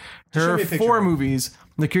right. Just show Her me a picture 4 of her. movies: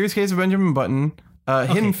 The Curious Case of Benjamin Button,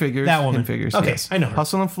 Hidden Figures, that woman. Hidden Figures. Okay, yes. I know her.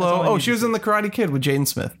 Hustle and That's all Flow. I Oh, need she to was in The Karate Kid with Jaden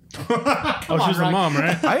Smith. Oh, she's the mom,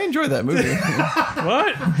 right? I enjoyed that movie.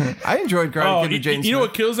 What? I enjoyed Karate Oh, Kid with Jaden Smith. you know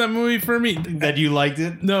what kills that movie for me? That you liked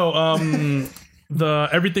it? No, the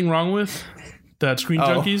Everything Wrong With that Screen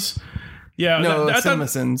Junkies. Yeah, No, I thought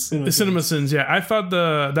CinemaSins. the CinemaSins. Yeah, I thought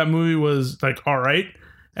that movie was like all right,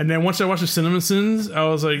 And then once I watched the CinemaSins, I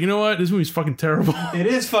was like, you know what? This movie's fucking terrible. It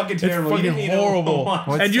is fucking terrible. It's fucking horrible.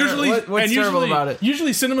 And usually, what's terrible about it?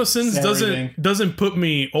 Usually, CinemaSins doesn't put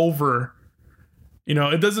me over. You know,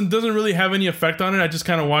 it doesn't really have any effect on it. I just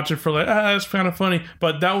kind of watch it for like, it's kind of funny.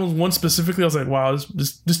 But that was one specifically. I was like, wow,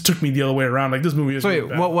 this took me the other way around. Like this movie is. So really wait,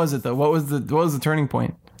 bad. what was it though? What was the turning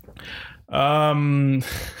point?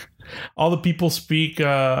 All the people speak.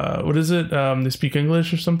 What is it? They speak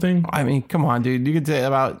English or something. I mean, come on, dude. You could say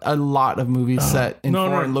about a lot of movies set in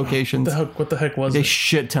foreign locations. What the heck was A it?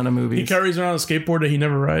 shit ton of movies. He carries around a skateboard that he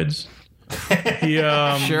never rides.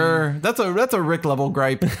 Sure, that's a Rick level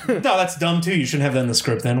gripe. No, that's dumb too. You shouldn't have that in the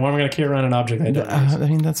script. Then why am I going to carry around an object I don't use? I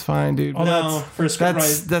mean, that's fine, dude. But No, for a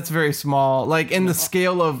script that's very small. Like in the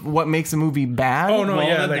scale of what makes a movie bad. Oh no, Well,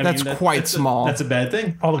 yeah, then, that's quite small. That's a bad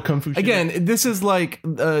thing. all the kung fu. Shit. Again, this is like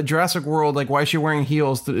Jurassic World. Like, why is she wearing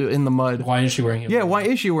heels in the mud? Why is she wearing it? Yeah, why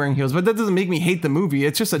is she wearing heels? But that doesn't make me hate the movie.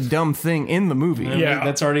 It's just a dumb thing in the movie. Yeah.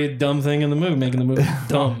 That's already a dumb thing in the movie, making the movie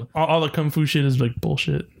dumb. all the kung fu shit is like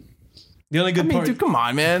bullshit. The only good I mean, part. dude, come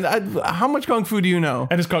on, man. How much kung fu do you know?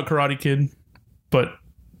 And it's called Karate Kid, but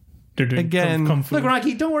they're doing Again, kung fu. Look,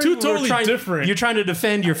 Rocky, don't worry. Two We're totally different. You're trying to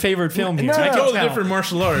defend your favorite film here. No, I no, can totally tell. different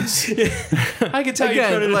martial arts. I can tell Again, you're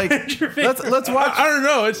trying to like, defend your favorite. let's watch. I don't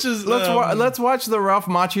know. It's just Let's watch the Ralph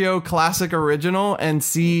Macchio classic original and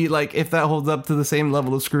see like if that holds up to the same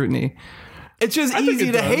level of scrutiny. It's just think easy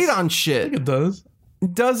it to does. hate on shit. It does.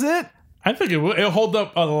 Does it? I think it will. It'll hold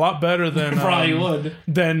up a lot better than Probably would.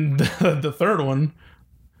 than the third one.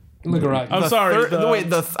 Look, Rocky. I'm sorry.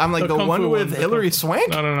 I'm like the kung one fu with the Hilary kung- Swank.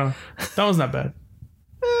 No. That one's not bad.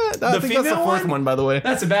 I think that's the female fourth one? one, by the way.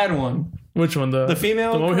 That's a bad one. Which one? The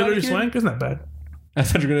female The one with Karate Hilary Kid? Swank isn't that bad. I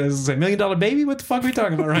thought you were going to say $1 Million Baby. What the fuck are we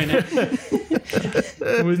talking about right now?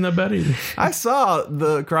 It wasn't that bad either. I saw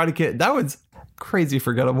the Karate Kid. That was crazy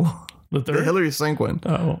forgettable. The The third. Hilary Swank one.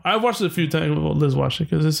 Oh, I watched it a few times. Well, Liz watched it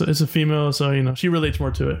because it's a female, so you know she relates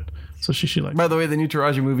more to it. So she likes. By the way, the new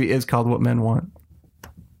Taraji movie is called What Men Want.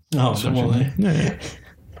 Oh, well, Yeah.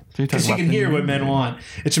 So because you can hear what men want.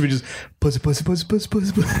 It should be just pussy, pussy, pussy, pussy,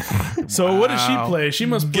 pussy, pussy. So what does she Wow. play? She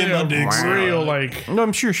must play Get my a dick real like No,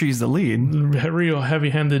 I'm sure she's the lead. real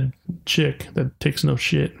heavy-handed chick that takes no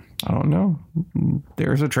shit. I don't know.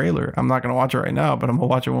 There's a trailer. I'm not gonna watch it right now, but I'm gonna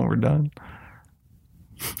watch it when we're done.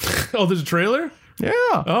 Oh, there's a trailer. Yeah.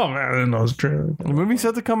 Oh man, I didn't know it was a trailer. The movie's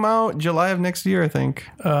set to come out July of next year, I think.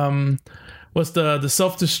 What's the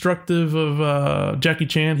self-destructive of Jackie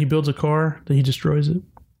Chan? He builds a car, then he destroys it.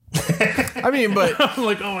 I mean, but I'm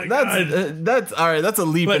like, oh my god. that's all right. That's a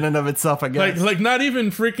leap But- in and of itself, I guess. Like not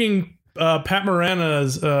even freaking Pat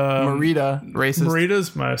Morana's Marita, racist.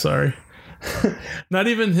 Marita's sorry. Not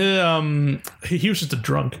even his he was just a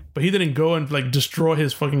drunk, but he didn't go and like destroy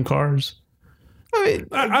his fucking cars. I mean,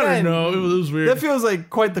 I don't again, know. It was weird. That feels like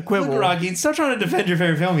quite the quibble. Look, Rocky, stop trying to defend your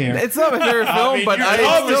favorite film here. It's not my favorite film, mean, but you're I still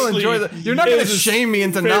obviously- enjoy the. You're not it going to was his shame me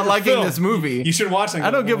into not favorite liking film. this movie. You should watch it.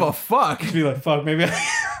 I don't give a fuck. Be like, fuck, maybe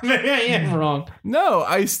maybe I am wrong. No,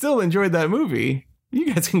 I still enjoyed that movie.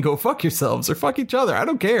 You guys can go fuck yourselves or fuck each other. I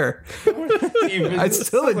don't care. I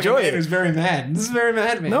still enjoy it. He was very mad. This is very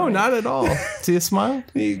mad, man. No, not at all. See a smile?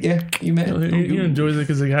 Yeah, you mad? He enjoys it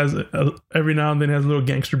because he has every now and then has a little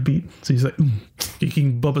gangster beat. So he's like, he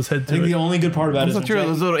can bump his head I to think it. the only good part about it That's is not when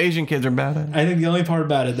true. Those little Asian kids are bad at it. I think the only part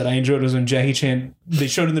about it that I enjoyed was when Jackie Chan, they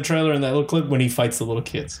showed in the trailer in that little clip when he fights the little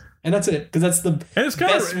kids. And that's it. Because that's the And it's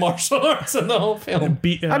kind best martial arts in the whole film.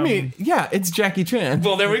 beat. I mean, yeah, it's Jackie Chan.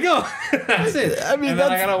 Well, there we go. That's it. I mean, And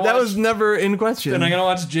then that was never in question. Then I gotta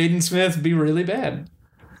watch Jaden Smith be really bad.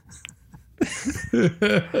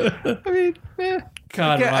 I mean, yeah.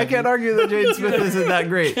 God, I can't argue that Jaden Smith isn't that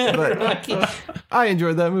great, but Rocky. I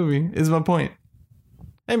enjoyed that movie, is my point.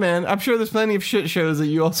 Hey, man, I'm sure there's plenty of shit shows that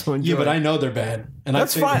you also enjoy. Yeah, but I know they're bad. And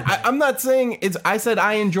That's I'd say fine. they're bad. I'm not saying it's. I said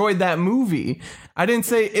I enjoyed that movie. I didn't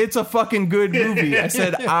say it's a fucking good movie. I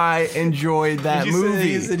said I enjoyed that movie.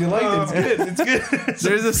 You said you liked it. It's good. It's good.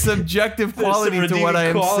 There's a subjective quality There's some to what I am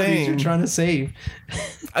redeeming qualities saying. You're trying to save.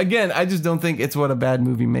 Again, I just don't think it's what a bad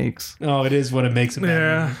movie makes. Oh, it is what it makes it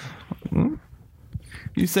bad. yeah.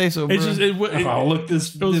 You say so, bro. It's just Oh, look,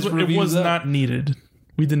 this it was review's up. not needed.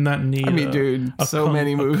 We did not need. I mean, dude, so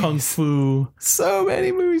many movies. Kung fu. So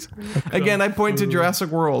many movies. Again, I point to Jurassic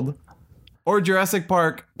World or Jurassic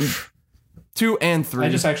Park 2 and 3. I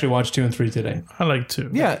just actually watched 2 and 3 today. I like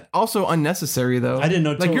two. Yeah, also unnecessary though. I didn't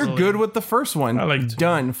know Like you're totally. good with the first one. I like 2.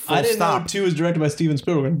 Done. Full I didn't stop. know 2 was directed by Steven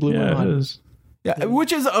Spielberg. It blew my Yeah, it mind. is. Yeah,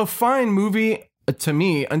 which is a fine movie to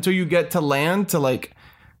me until you get to land to like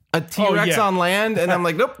a T-Rex yeah. on land, and I'm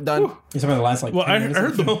like, nope, done. You're talking about the last like. Well, 10 I minutes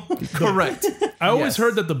heard of the film? Correct. I always Yes.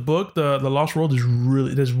 heard that the book, the Lost World,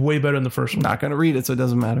 is way better than the first one. Not gonna read it, so it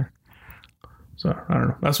doesn't matter. So I don't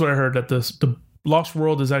know. That's what I heard. That the Lost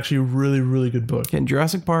World is actually a really, really good book. And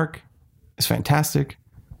Jurassic Park is fantastic.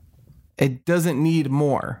 It doesn't need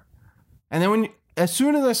more. And then as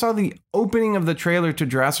soon as I saw the opening of the trailer to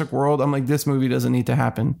Jurassic World, I'm like, this movie doesn't need to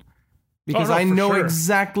happen. Because no, I for know sure.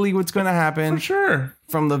 exactly what's going to happen For sure.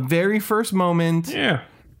 from the very first moment. Yeah.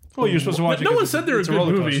 Well, you're supposed to watch it. No one 'cause said they were it's a good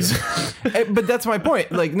roller movies. coaster. But that's my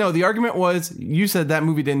point. Like, no, the argument was you said that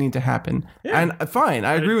movie didn't need to happen. Yeah. And fine,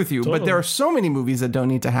 I agree with you. But totally. there are so many movies that don't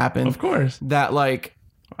need to happen. Of course. That, like,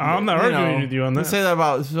 I'm not arguing with you on that. Say that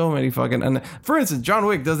about so many fucking. And for instance, John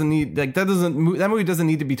Wick doesn't need that movie doesn't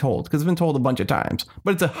need to be told because it's been told a bunch of times.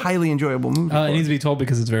 But it's a highly enjoyable movie. It needs to be told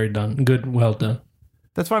because it's very done. Good, well done.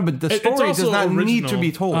 That's fine, but the It's story does also not need to original.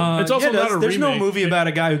 be told. It's also not a There's no remake. movie about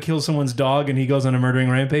a guy who kills someone's dog and he goes on a murdering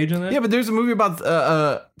rampage in that. yeah, but there's a movie about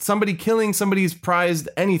somebody killing somebody's prized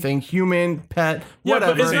anything, human, pet, Yeah,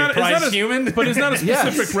 whatever. but it's not Prize a human? But it's not a Yes.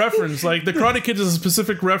 specific reference. Like the Karate Kid is a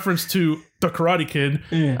specific reference to the Karate Kid.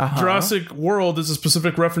 Jurassic World is a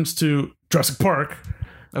specific reference to Jurassic Park.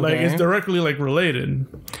 Like Okay. it's directly like related.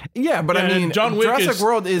 yeah, but I and mean, John Wick Jurassic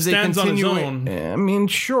World is a stands on his continuing. own. I mean,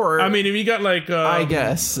 sure. I mean, if you got like I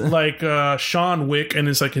guess. like Sean Wick and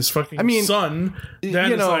it's like his fucking son, then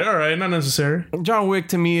you it's know- like all right, not necessary. John Wick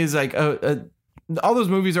to me is like all those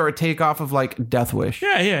movies are a takeoff of like Death Wish,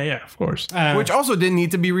 Yeah, of course. which also didn't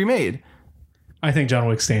need to be remade. I think John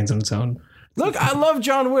Wick stands on its own. Look, I love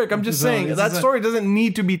John Wick. I'm just saying that story doesn't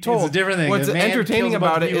need to be told. It's a different thing. What's The man entertaining kills a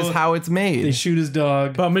bunch about of it is people. how it's They made. shoot his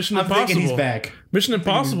dog. But Mission I'm Impossible. thinking he's back. Mission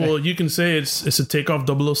Impossible, you can say it's a takeoff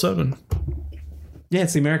 007. Yeah,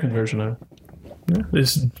 it's the American version of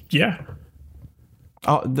it. Yeah.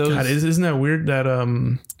 Oh, those, God, isn't that weird that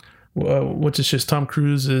what's his shit? Tom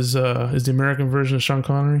Cruise is the American version of Sean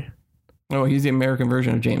Connery. oh, he's the American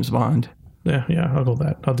version of James Bond. Yeah, I'll go with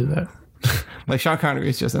that. I'll do that. Like Sean Connery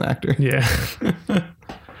is just an actor. Yeah.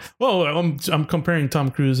 Well, I'm comparing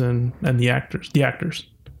Tom Cruise and the actors,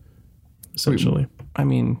 essentially. I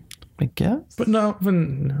mean, I guess. But no,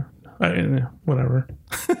 whatever.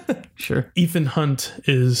 Sure. Ethan Hunt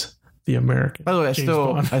is the American. By the way, James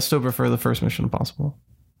Bond. I still prefer the first Mission Impossible.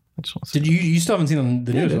 I just want to say. Did you still haven't seen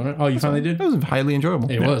the news on it? Oh, you finally did? It was highly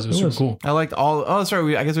enjoyable. It was super cool. I liked all. Oh,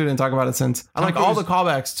 sorry. I guess we didn't talk about it since. I like all the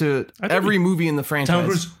callbacks to every movie in the franchise. Tom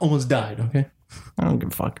Cruise almost died, okay? I don't give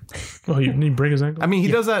a fuck. Oh, he break his ankle. I mean, he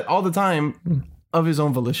does that all the time of his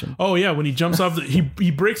own volition. Oh yeah, when he jumps off, he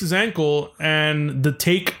breaks his ankle, and the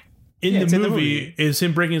take in, it's the in the movie is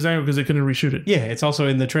him breaking his ankle because they couldn't reshoot it. Yeah, it's also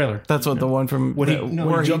in the trailer. That's what the one from When he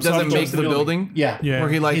where he jumps doesn't off, make jumps the building. Yeah. Yeah. Where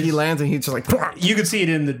he lands and he's just like. You could see it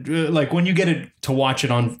in the like when you get it to watch it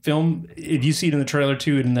on film. If you see it in the trailer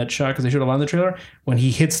too, in that shot because they showed a lot in the trailer, when he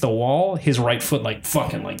hits the wall, his right foot like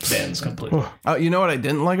fucking like bends completely. You know what I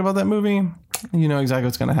didn't like about that movie? You know exactly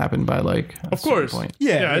what's going to happen by like. A Of course. certain point.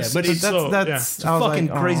 Yeah, it's, but it's That's a I was fucking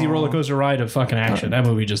like, crazy "Aw." roller coaster ride of fucking action. That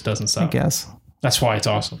movie just doesn't I stop. guess That's why it's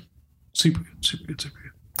awesome. Super good, super good, super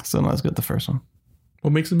good. still not as good as the first one.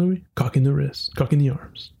 What makes the movie? Cock in the wrist, cock in the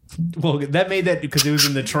arms. Well, that made that because it was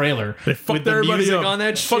in the trailer. They fucked With the everybody music up. on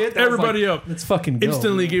that Fucked shit. I was everybody like, up. Let's fucking go.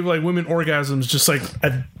 Instantly gave like women orgasms, just like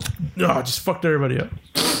just fucked everybody up.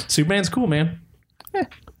 Superman's cool, man.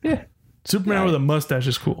 Yeah. Superman with a mustache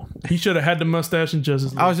is cool. He should have had the mustache in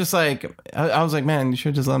Justice League. I was just like, I was like, man, you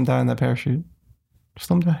should just let him die in that parachute.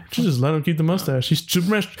 Just let him die. Should just let him keep the mustache. He's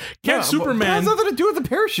Superman. Can't That Superman? has nothing to do with the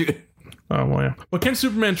parachute. Oh well, yeah. But can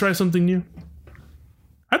Superman try something new?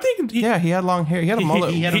 I think Yeah, he had long hair. He had a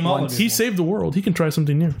mullet. he had a mullet. He saved the world. He can try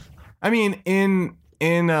something new. I mean, in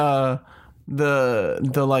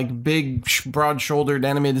the like big broad shouldered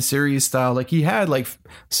animated series style, like he had like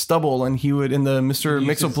stubble, and he would in the Mr.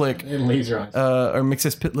 Mixoplick laser eyes. or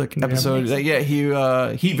Mixospitlick episode.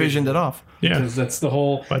 He visioned it off. Yeah. Because that's the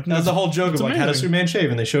whole But that's the whole joke of it's like how does amazing. Superman shave,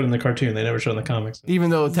 and they showed it in the cartoon. They never showed it in the comics. Even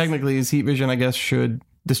though technically his heat vision, I guess, should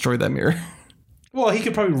destroy that mirror. Well, he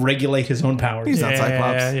could probably regulate his own powers. He's not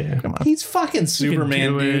Cyclops. Yeah. Come on. He's fucking Superman,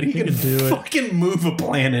 do it. dude. He He can can do it. fucking move a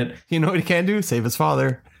planet. You know what he can do? Save his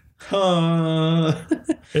father.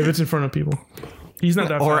 If it's in front of people, he's not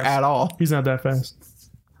that Or fast. at all. He's not that fast.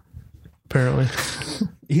 Apparently.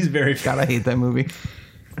 He's very. God, I hate that movie.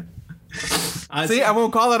 I See, I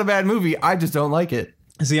won't call it a bad movie. I just don't like it.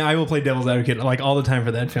 See, I will play devil's advocate like all the time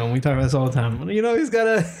for that film. We talk about this all the time. You know, his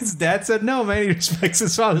dad said no, man. He respects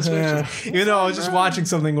his father's wishes. Even though I was just watching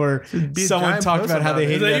something where someone talked about how they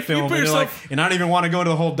hated that film, and they're like, and I don't even want to go into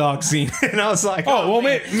the whole dog scene. And I was like, oh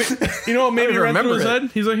well, you know what? Maybe ran through his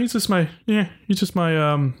head. He's just my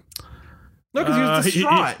no, because he was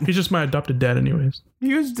distraught. He's just my adopted dad, anyways.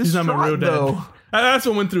 He's not my real dad. though. That's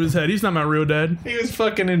what went through his head. He's not my real dad. he was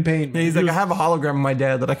fucking in pain. Yeah, he's like, I have a hologram of my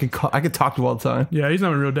dad that I could talk to all the time. Yeah, he's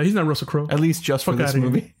not my real dad. He's not Russell Crowe. At least just for this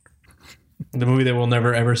movie. The movie that we'll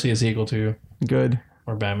never ever see a sequel to. Good.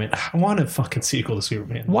 Or Batman. I want a fucking sequel to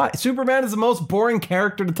Superman. Why? Superman is the most boring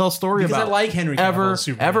character to tell a story because about. I like Henry Cavill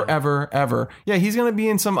Superman. Ever. Yeah, he's gonna be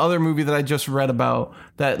in some other movie that I just read about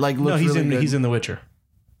that like looks really good. He's in The Witcher.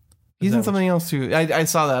 He's in something else too. I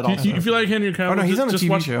saw that also. If you like Henry Cavill, no, he's on the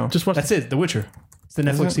TV show. Just watch. That's it. The Witcher. It's the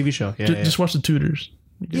Netflix TV show. Yeah, just watch the Tudors.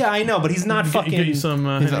 Yeah, I know, but he's not fucking. Get you some he's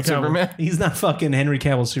Henry not Cavill. Superman. He's not fucking Henry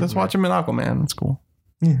Cavill Superman. Let's watch him in Aquaman. That's cool.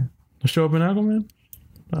 Yeah, Show up in Aquaman.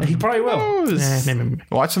 he probably will.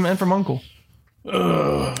 Watch some Man from Uncle.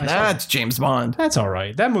 That's James Bond That's all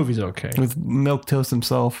right. That movie's okay. with Milk Toast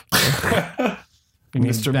himself, Mr.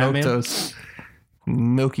 Milk Batman? Toast,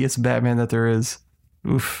 milkiest Batman that there is.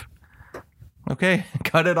 Oof. Okay,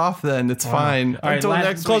 cut it off then. It's fine. All right, Until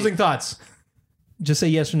next closing week. thoughts. Just say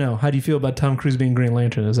yes or no. How do you feel about Tom Cruise being Green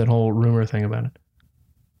Lantern? There's that whole rumor thing about it.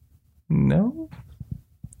 No.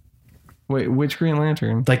 Wait, which Green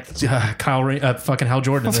Lantern? Like fucking Hal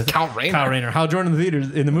Jordan. Kyle Rayner. Kyle Rayner. Hal Jordan in the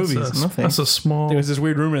theaters in the movies. Nothing. That's a small. There was this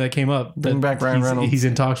weird rumor that came up. Bring that back Ryan Reynolds. He's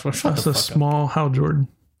in talks for. That's a small Hal Jordan.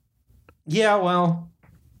 Yeah, well.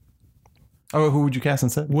 Oh, who would you cast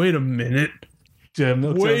instead? Wait a minute. Wait a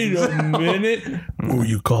minute. Who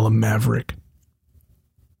you call a Maverick?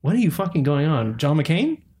 What are you fucking going on? John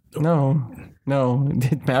McCain? No,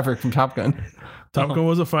 Maverick from Top Gun. Top Gun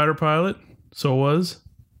was a fighter pilot. So was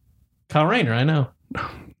Kyle Rayner, I know.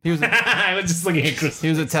 He was. I was just looking at Chris. He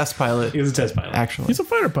was a test pilot. He was a test pilot. Actually, he's a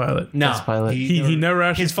fighter pilot. No. Test pilot. He never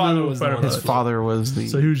actually. His father flew a was the fighter one. pilot. his father was the.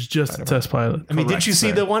 So he was just a test pilot. I mean, did you see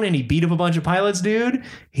the one and he beat up a bunch of pilots, dude?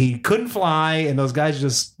 He couldn't fly, and those guys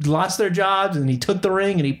just lost their jobs, and he took the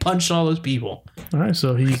ring and he punched all those people. All right,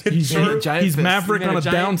 so he's giant fist. Maverick on a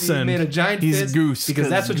down He made a send. giant He's fist Goose, because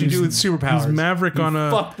that's what you do with superpowers. He's Maverick on a.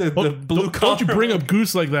 Fuck the blue collar. Don't you bring up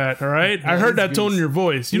Goose like that, all right? I heard that tone in your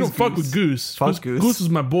voice. You don't fuck with Goose. Fuck Goose. Goose is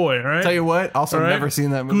my boy, all right? Tell you what. Also, All right? never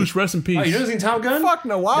seen that movie. Goose, rest in peace. Oh, you never seen Top Gun? Fuck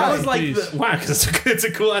no. Why? That was like Peace. wow, because it's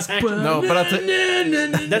a cool ass action. No, but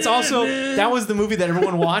That's also that was the movie that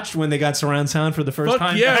everyone watched when they got surround sound for the first Fuck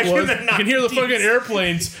time. yeah, back it in was. the You can hear the 90s. fucking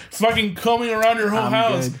airplanes fucking coming around your whole I'm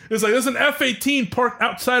house. good. It's like there's an F-18 parked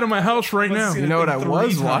outside of my house right now. see You know what I Three was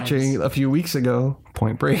times. watching a few weeks ago?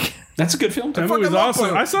 Point Break. That's a good film. That Too. movie's love awesome.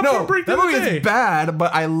 Point- I saw no, Point Break the that other movie day. is bad,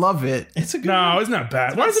 but I love it. It's a good. No, it's not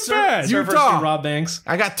bad. Why is it bad? Surfer Utah. to Rob Banks.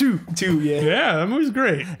 I got two. Yeah. Yeah, that movie's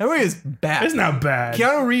great. That movie is bad. It's not bad.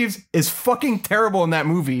 Keanu Reeves is fucking terrible in that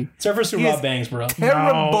movie. Surfers to He Rob is Banks, bro.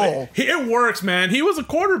 Terrible. No, it works, man. He was a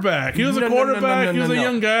quarterback. He was a quarterback. He was a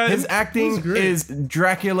young guy. His It was acting great. is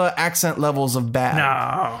Dracula accent levels of bad.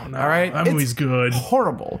 No. All right? That It's movie's good.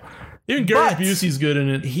 Horrible. Even Gary but- Busey's good in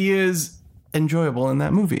it. He is enjoyable in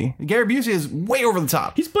that movie. Gary Busey is way over the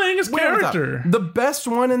top. He's playing his Way over the top. character. The best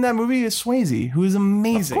one in that movie is Swayze, who is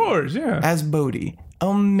amazing. Of course, yeah. As Bodhi.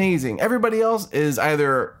 Amazing. Everybody else is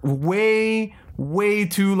either way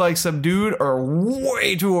too like subdued or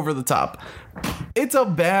way too over the top. It's a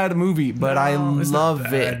bad movie, but I it's not love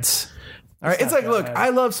bad. it. All right, it's like, look, I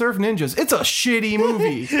love Surf Ninjas. It's a shitty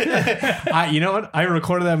movie. You know what? I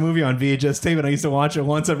recorded that movie on VHS tape, and I used to watch it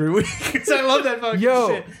once every week because I love that fucking Yo,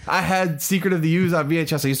 shit. I had Secret of the Ooze on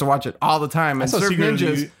VHS. I used to watch it all the time. And saw Surf Secret of the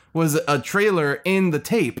Ninjas Ooze. was a trailer in the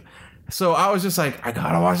tape. So I was just like, I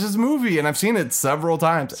gotta watch this movie, and I've seen it several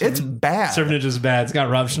times. It's bad. Surf Ninja's bad. It's got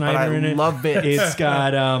Rob Schneider I in it. love it. It's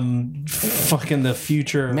got fucking the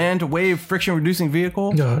future. Man to wave friction reducing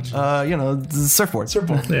vehicle. God. The surfboard.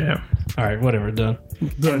 Surfboard. Yeah. All right, whatever. Done.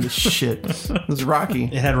 Done. Shit. It was Rocky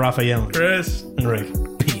It had Raphael in it. Chris. And Rick.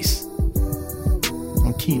 Peace.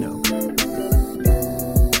 and Kino.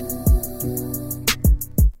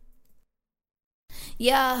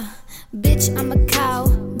 Yeah, bitch, I'm a cow.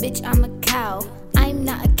 Bitch, I'm a cow. I'm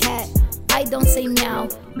not a cat. I don't say meow.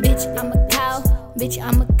 Bitch, I'm a cow. Bitch,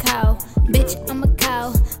 I'm a cow. Bitch, I'm a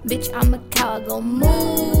cow. Bitch, I'm a cow. I go moo.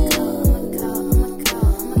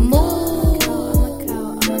 Moo.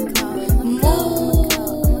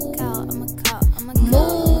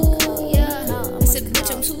 Moo. Yeah. I said,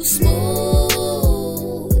 bitch, I'm too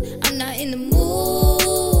smooth. I'm not in the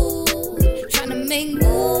mood. Tryna make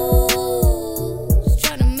moves.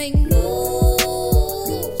 Tryna make moves.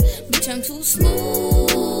 Bitch, I'm too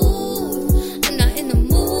smooth.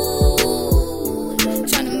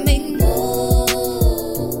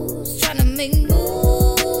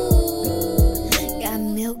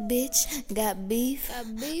 bitch. Got beef,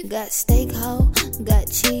 got steak hoe, got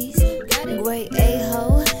cheese, great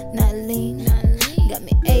A-ho, not lean. Got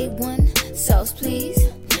me A1, sauce please.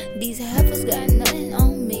 These heifers got nothing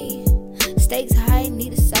on me. Stakes high,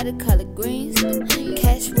 need a side of collard greens.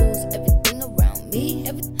 Cash rules everything around me.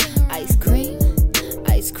 Ice cream,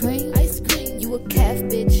 ice cream. You a calf,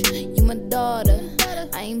 bitch, you my daughter.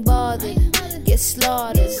 I ain't bothered, get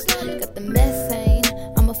slaughtered. Got the methane,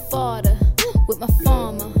 I'm a fodder. With my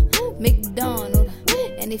farmer, McDonald.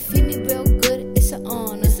 And they feed me real good, it's an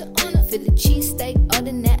honor. Fill the cheesesteak, other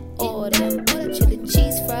than that order. Chili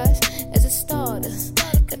cheese fries as a starter.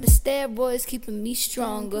 Got the steroids keeping me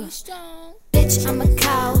stronger. Bitch, I'm a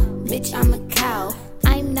cow, bitch, I'm a cow.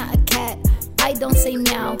 I'm not a cat, I don't say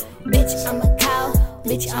meow. Bitch, I'm a cow,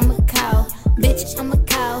 bitch, I'm a cow. Bitch, I'm a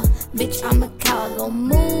cow, bitch, I'm a cow. I go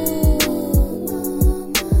moo,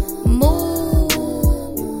 moo,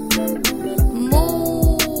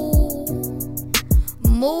 moo,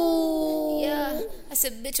 moo. Yeah, I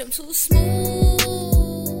said, bitch, I'm too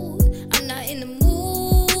smooth. I'm not in the mood.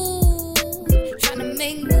 Tryna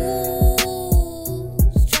make moves,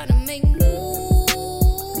 tryna make moves.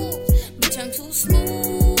 Bitch, I'm too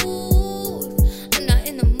smooth. I'm not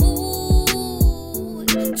in the mood.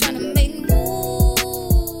 Tryna make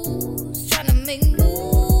moves, tryna make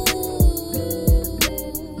moves.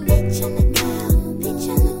 Bitch, I'm a cow, bitch,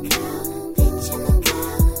 I'm a cow, bitch, I'm a cow,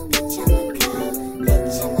 bitch, I'm a cow,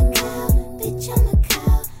 bitch, I'm a cow, bitch, I'm a cow,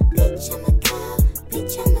 bitch, I'm a cow, bitch, I'm a cow, bitch,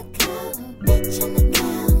 I'm a cow, bitch, I'm a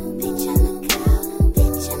cow,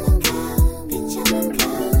 bitch, I'm a cow, bitch, I'm a cow,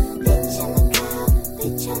 bitch, I'm a cow,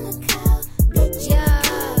 bitch, I'm a cow, bitch, yeah,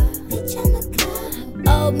 bitch, I'm a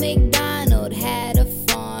cow. Old MacDonald had a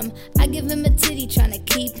farm. I give him a titty tryna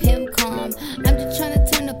keep him calm. I'm just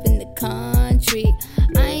tryna turn up in the country.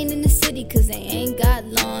 I ain't in the city cause they ain't got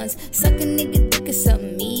lawns. Suck a nigga dick or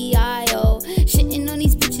something E-I-O. Shitting on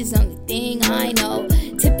these bitches, only thing I know.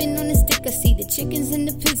 Tipping on this dick, I see the chickens and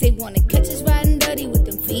the pigs. They wanna catch us riding dirty with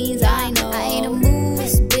them fiends, I know. I ain't a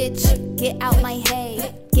moose, bitch, get out my hay.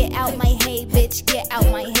 Get out my hay, bitch, get out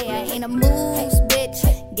my hay. I ain't a moose, bitch,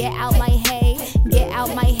 get out my hay. Get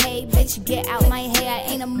out my hay, bitch, get out my hay. I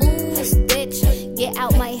ain't a moose, bitch, get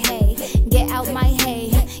out my hay. Get out my hay,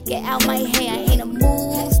 get out my hay. I ain't a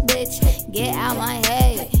moose, bitch, get out my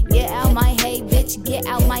hay. Get out my hay, bitch, get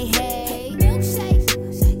out my hay.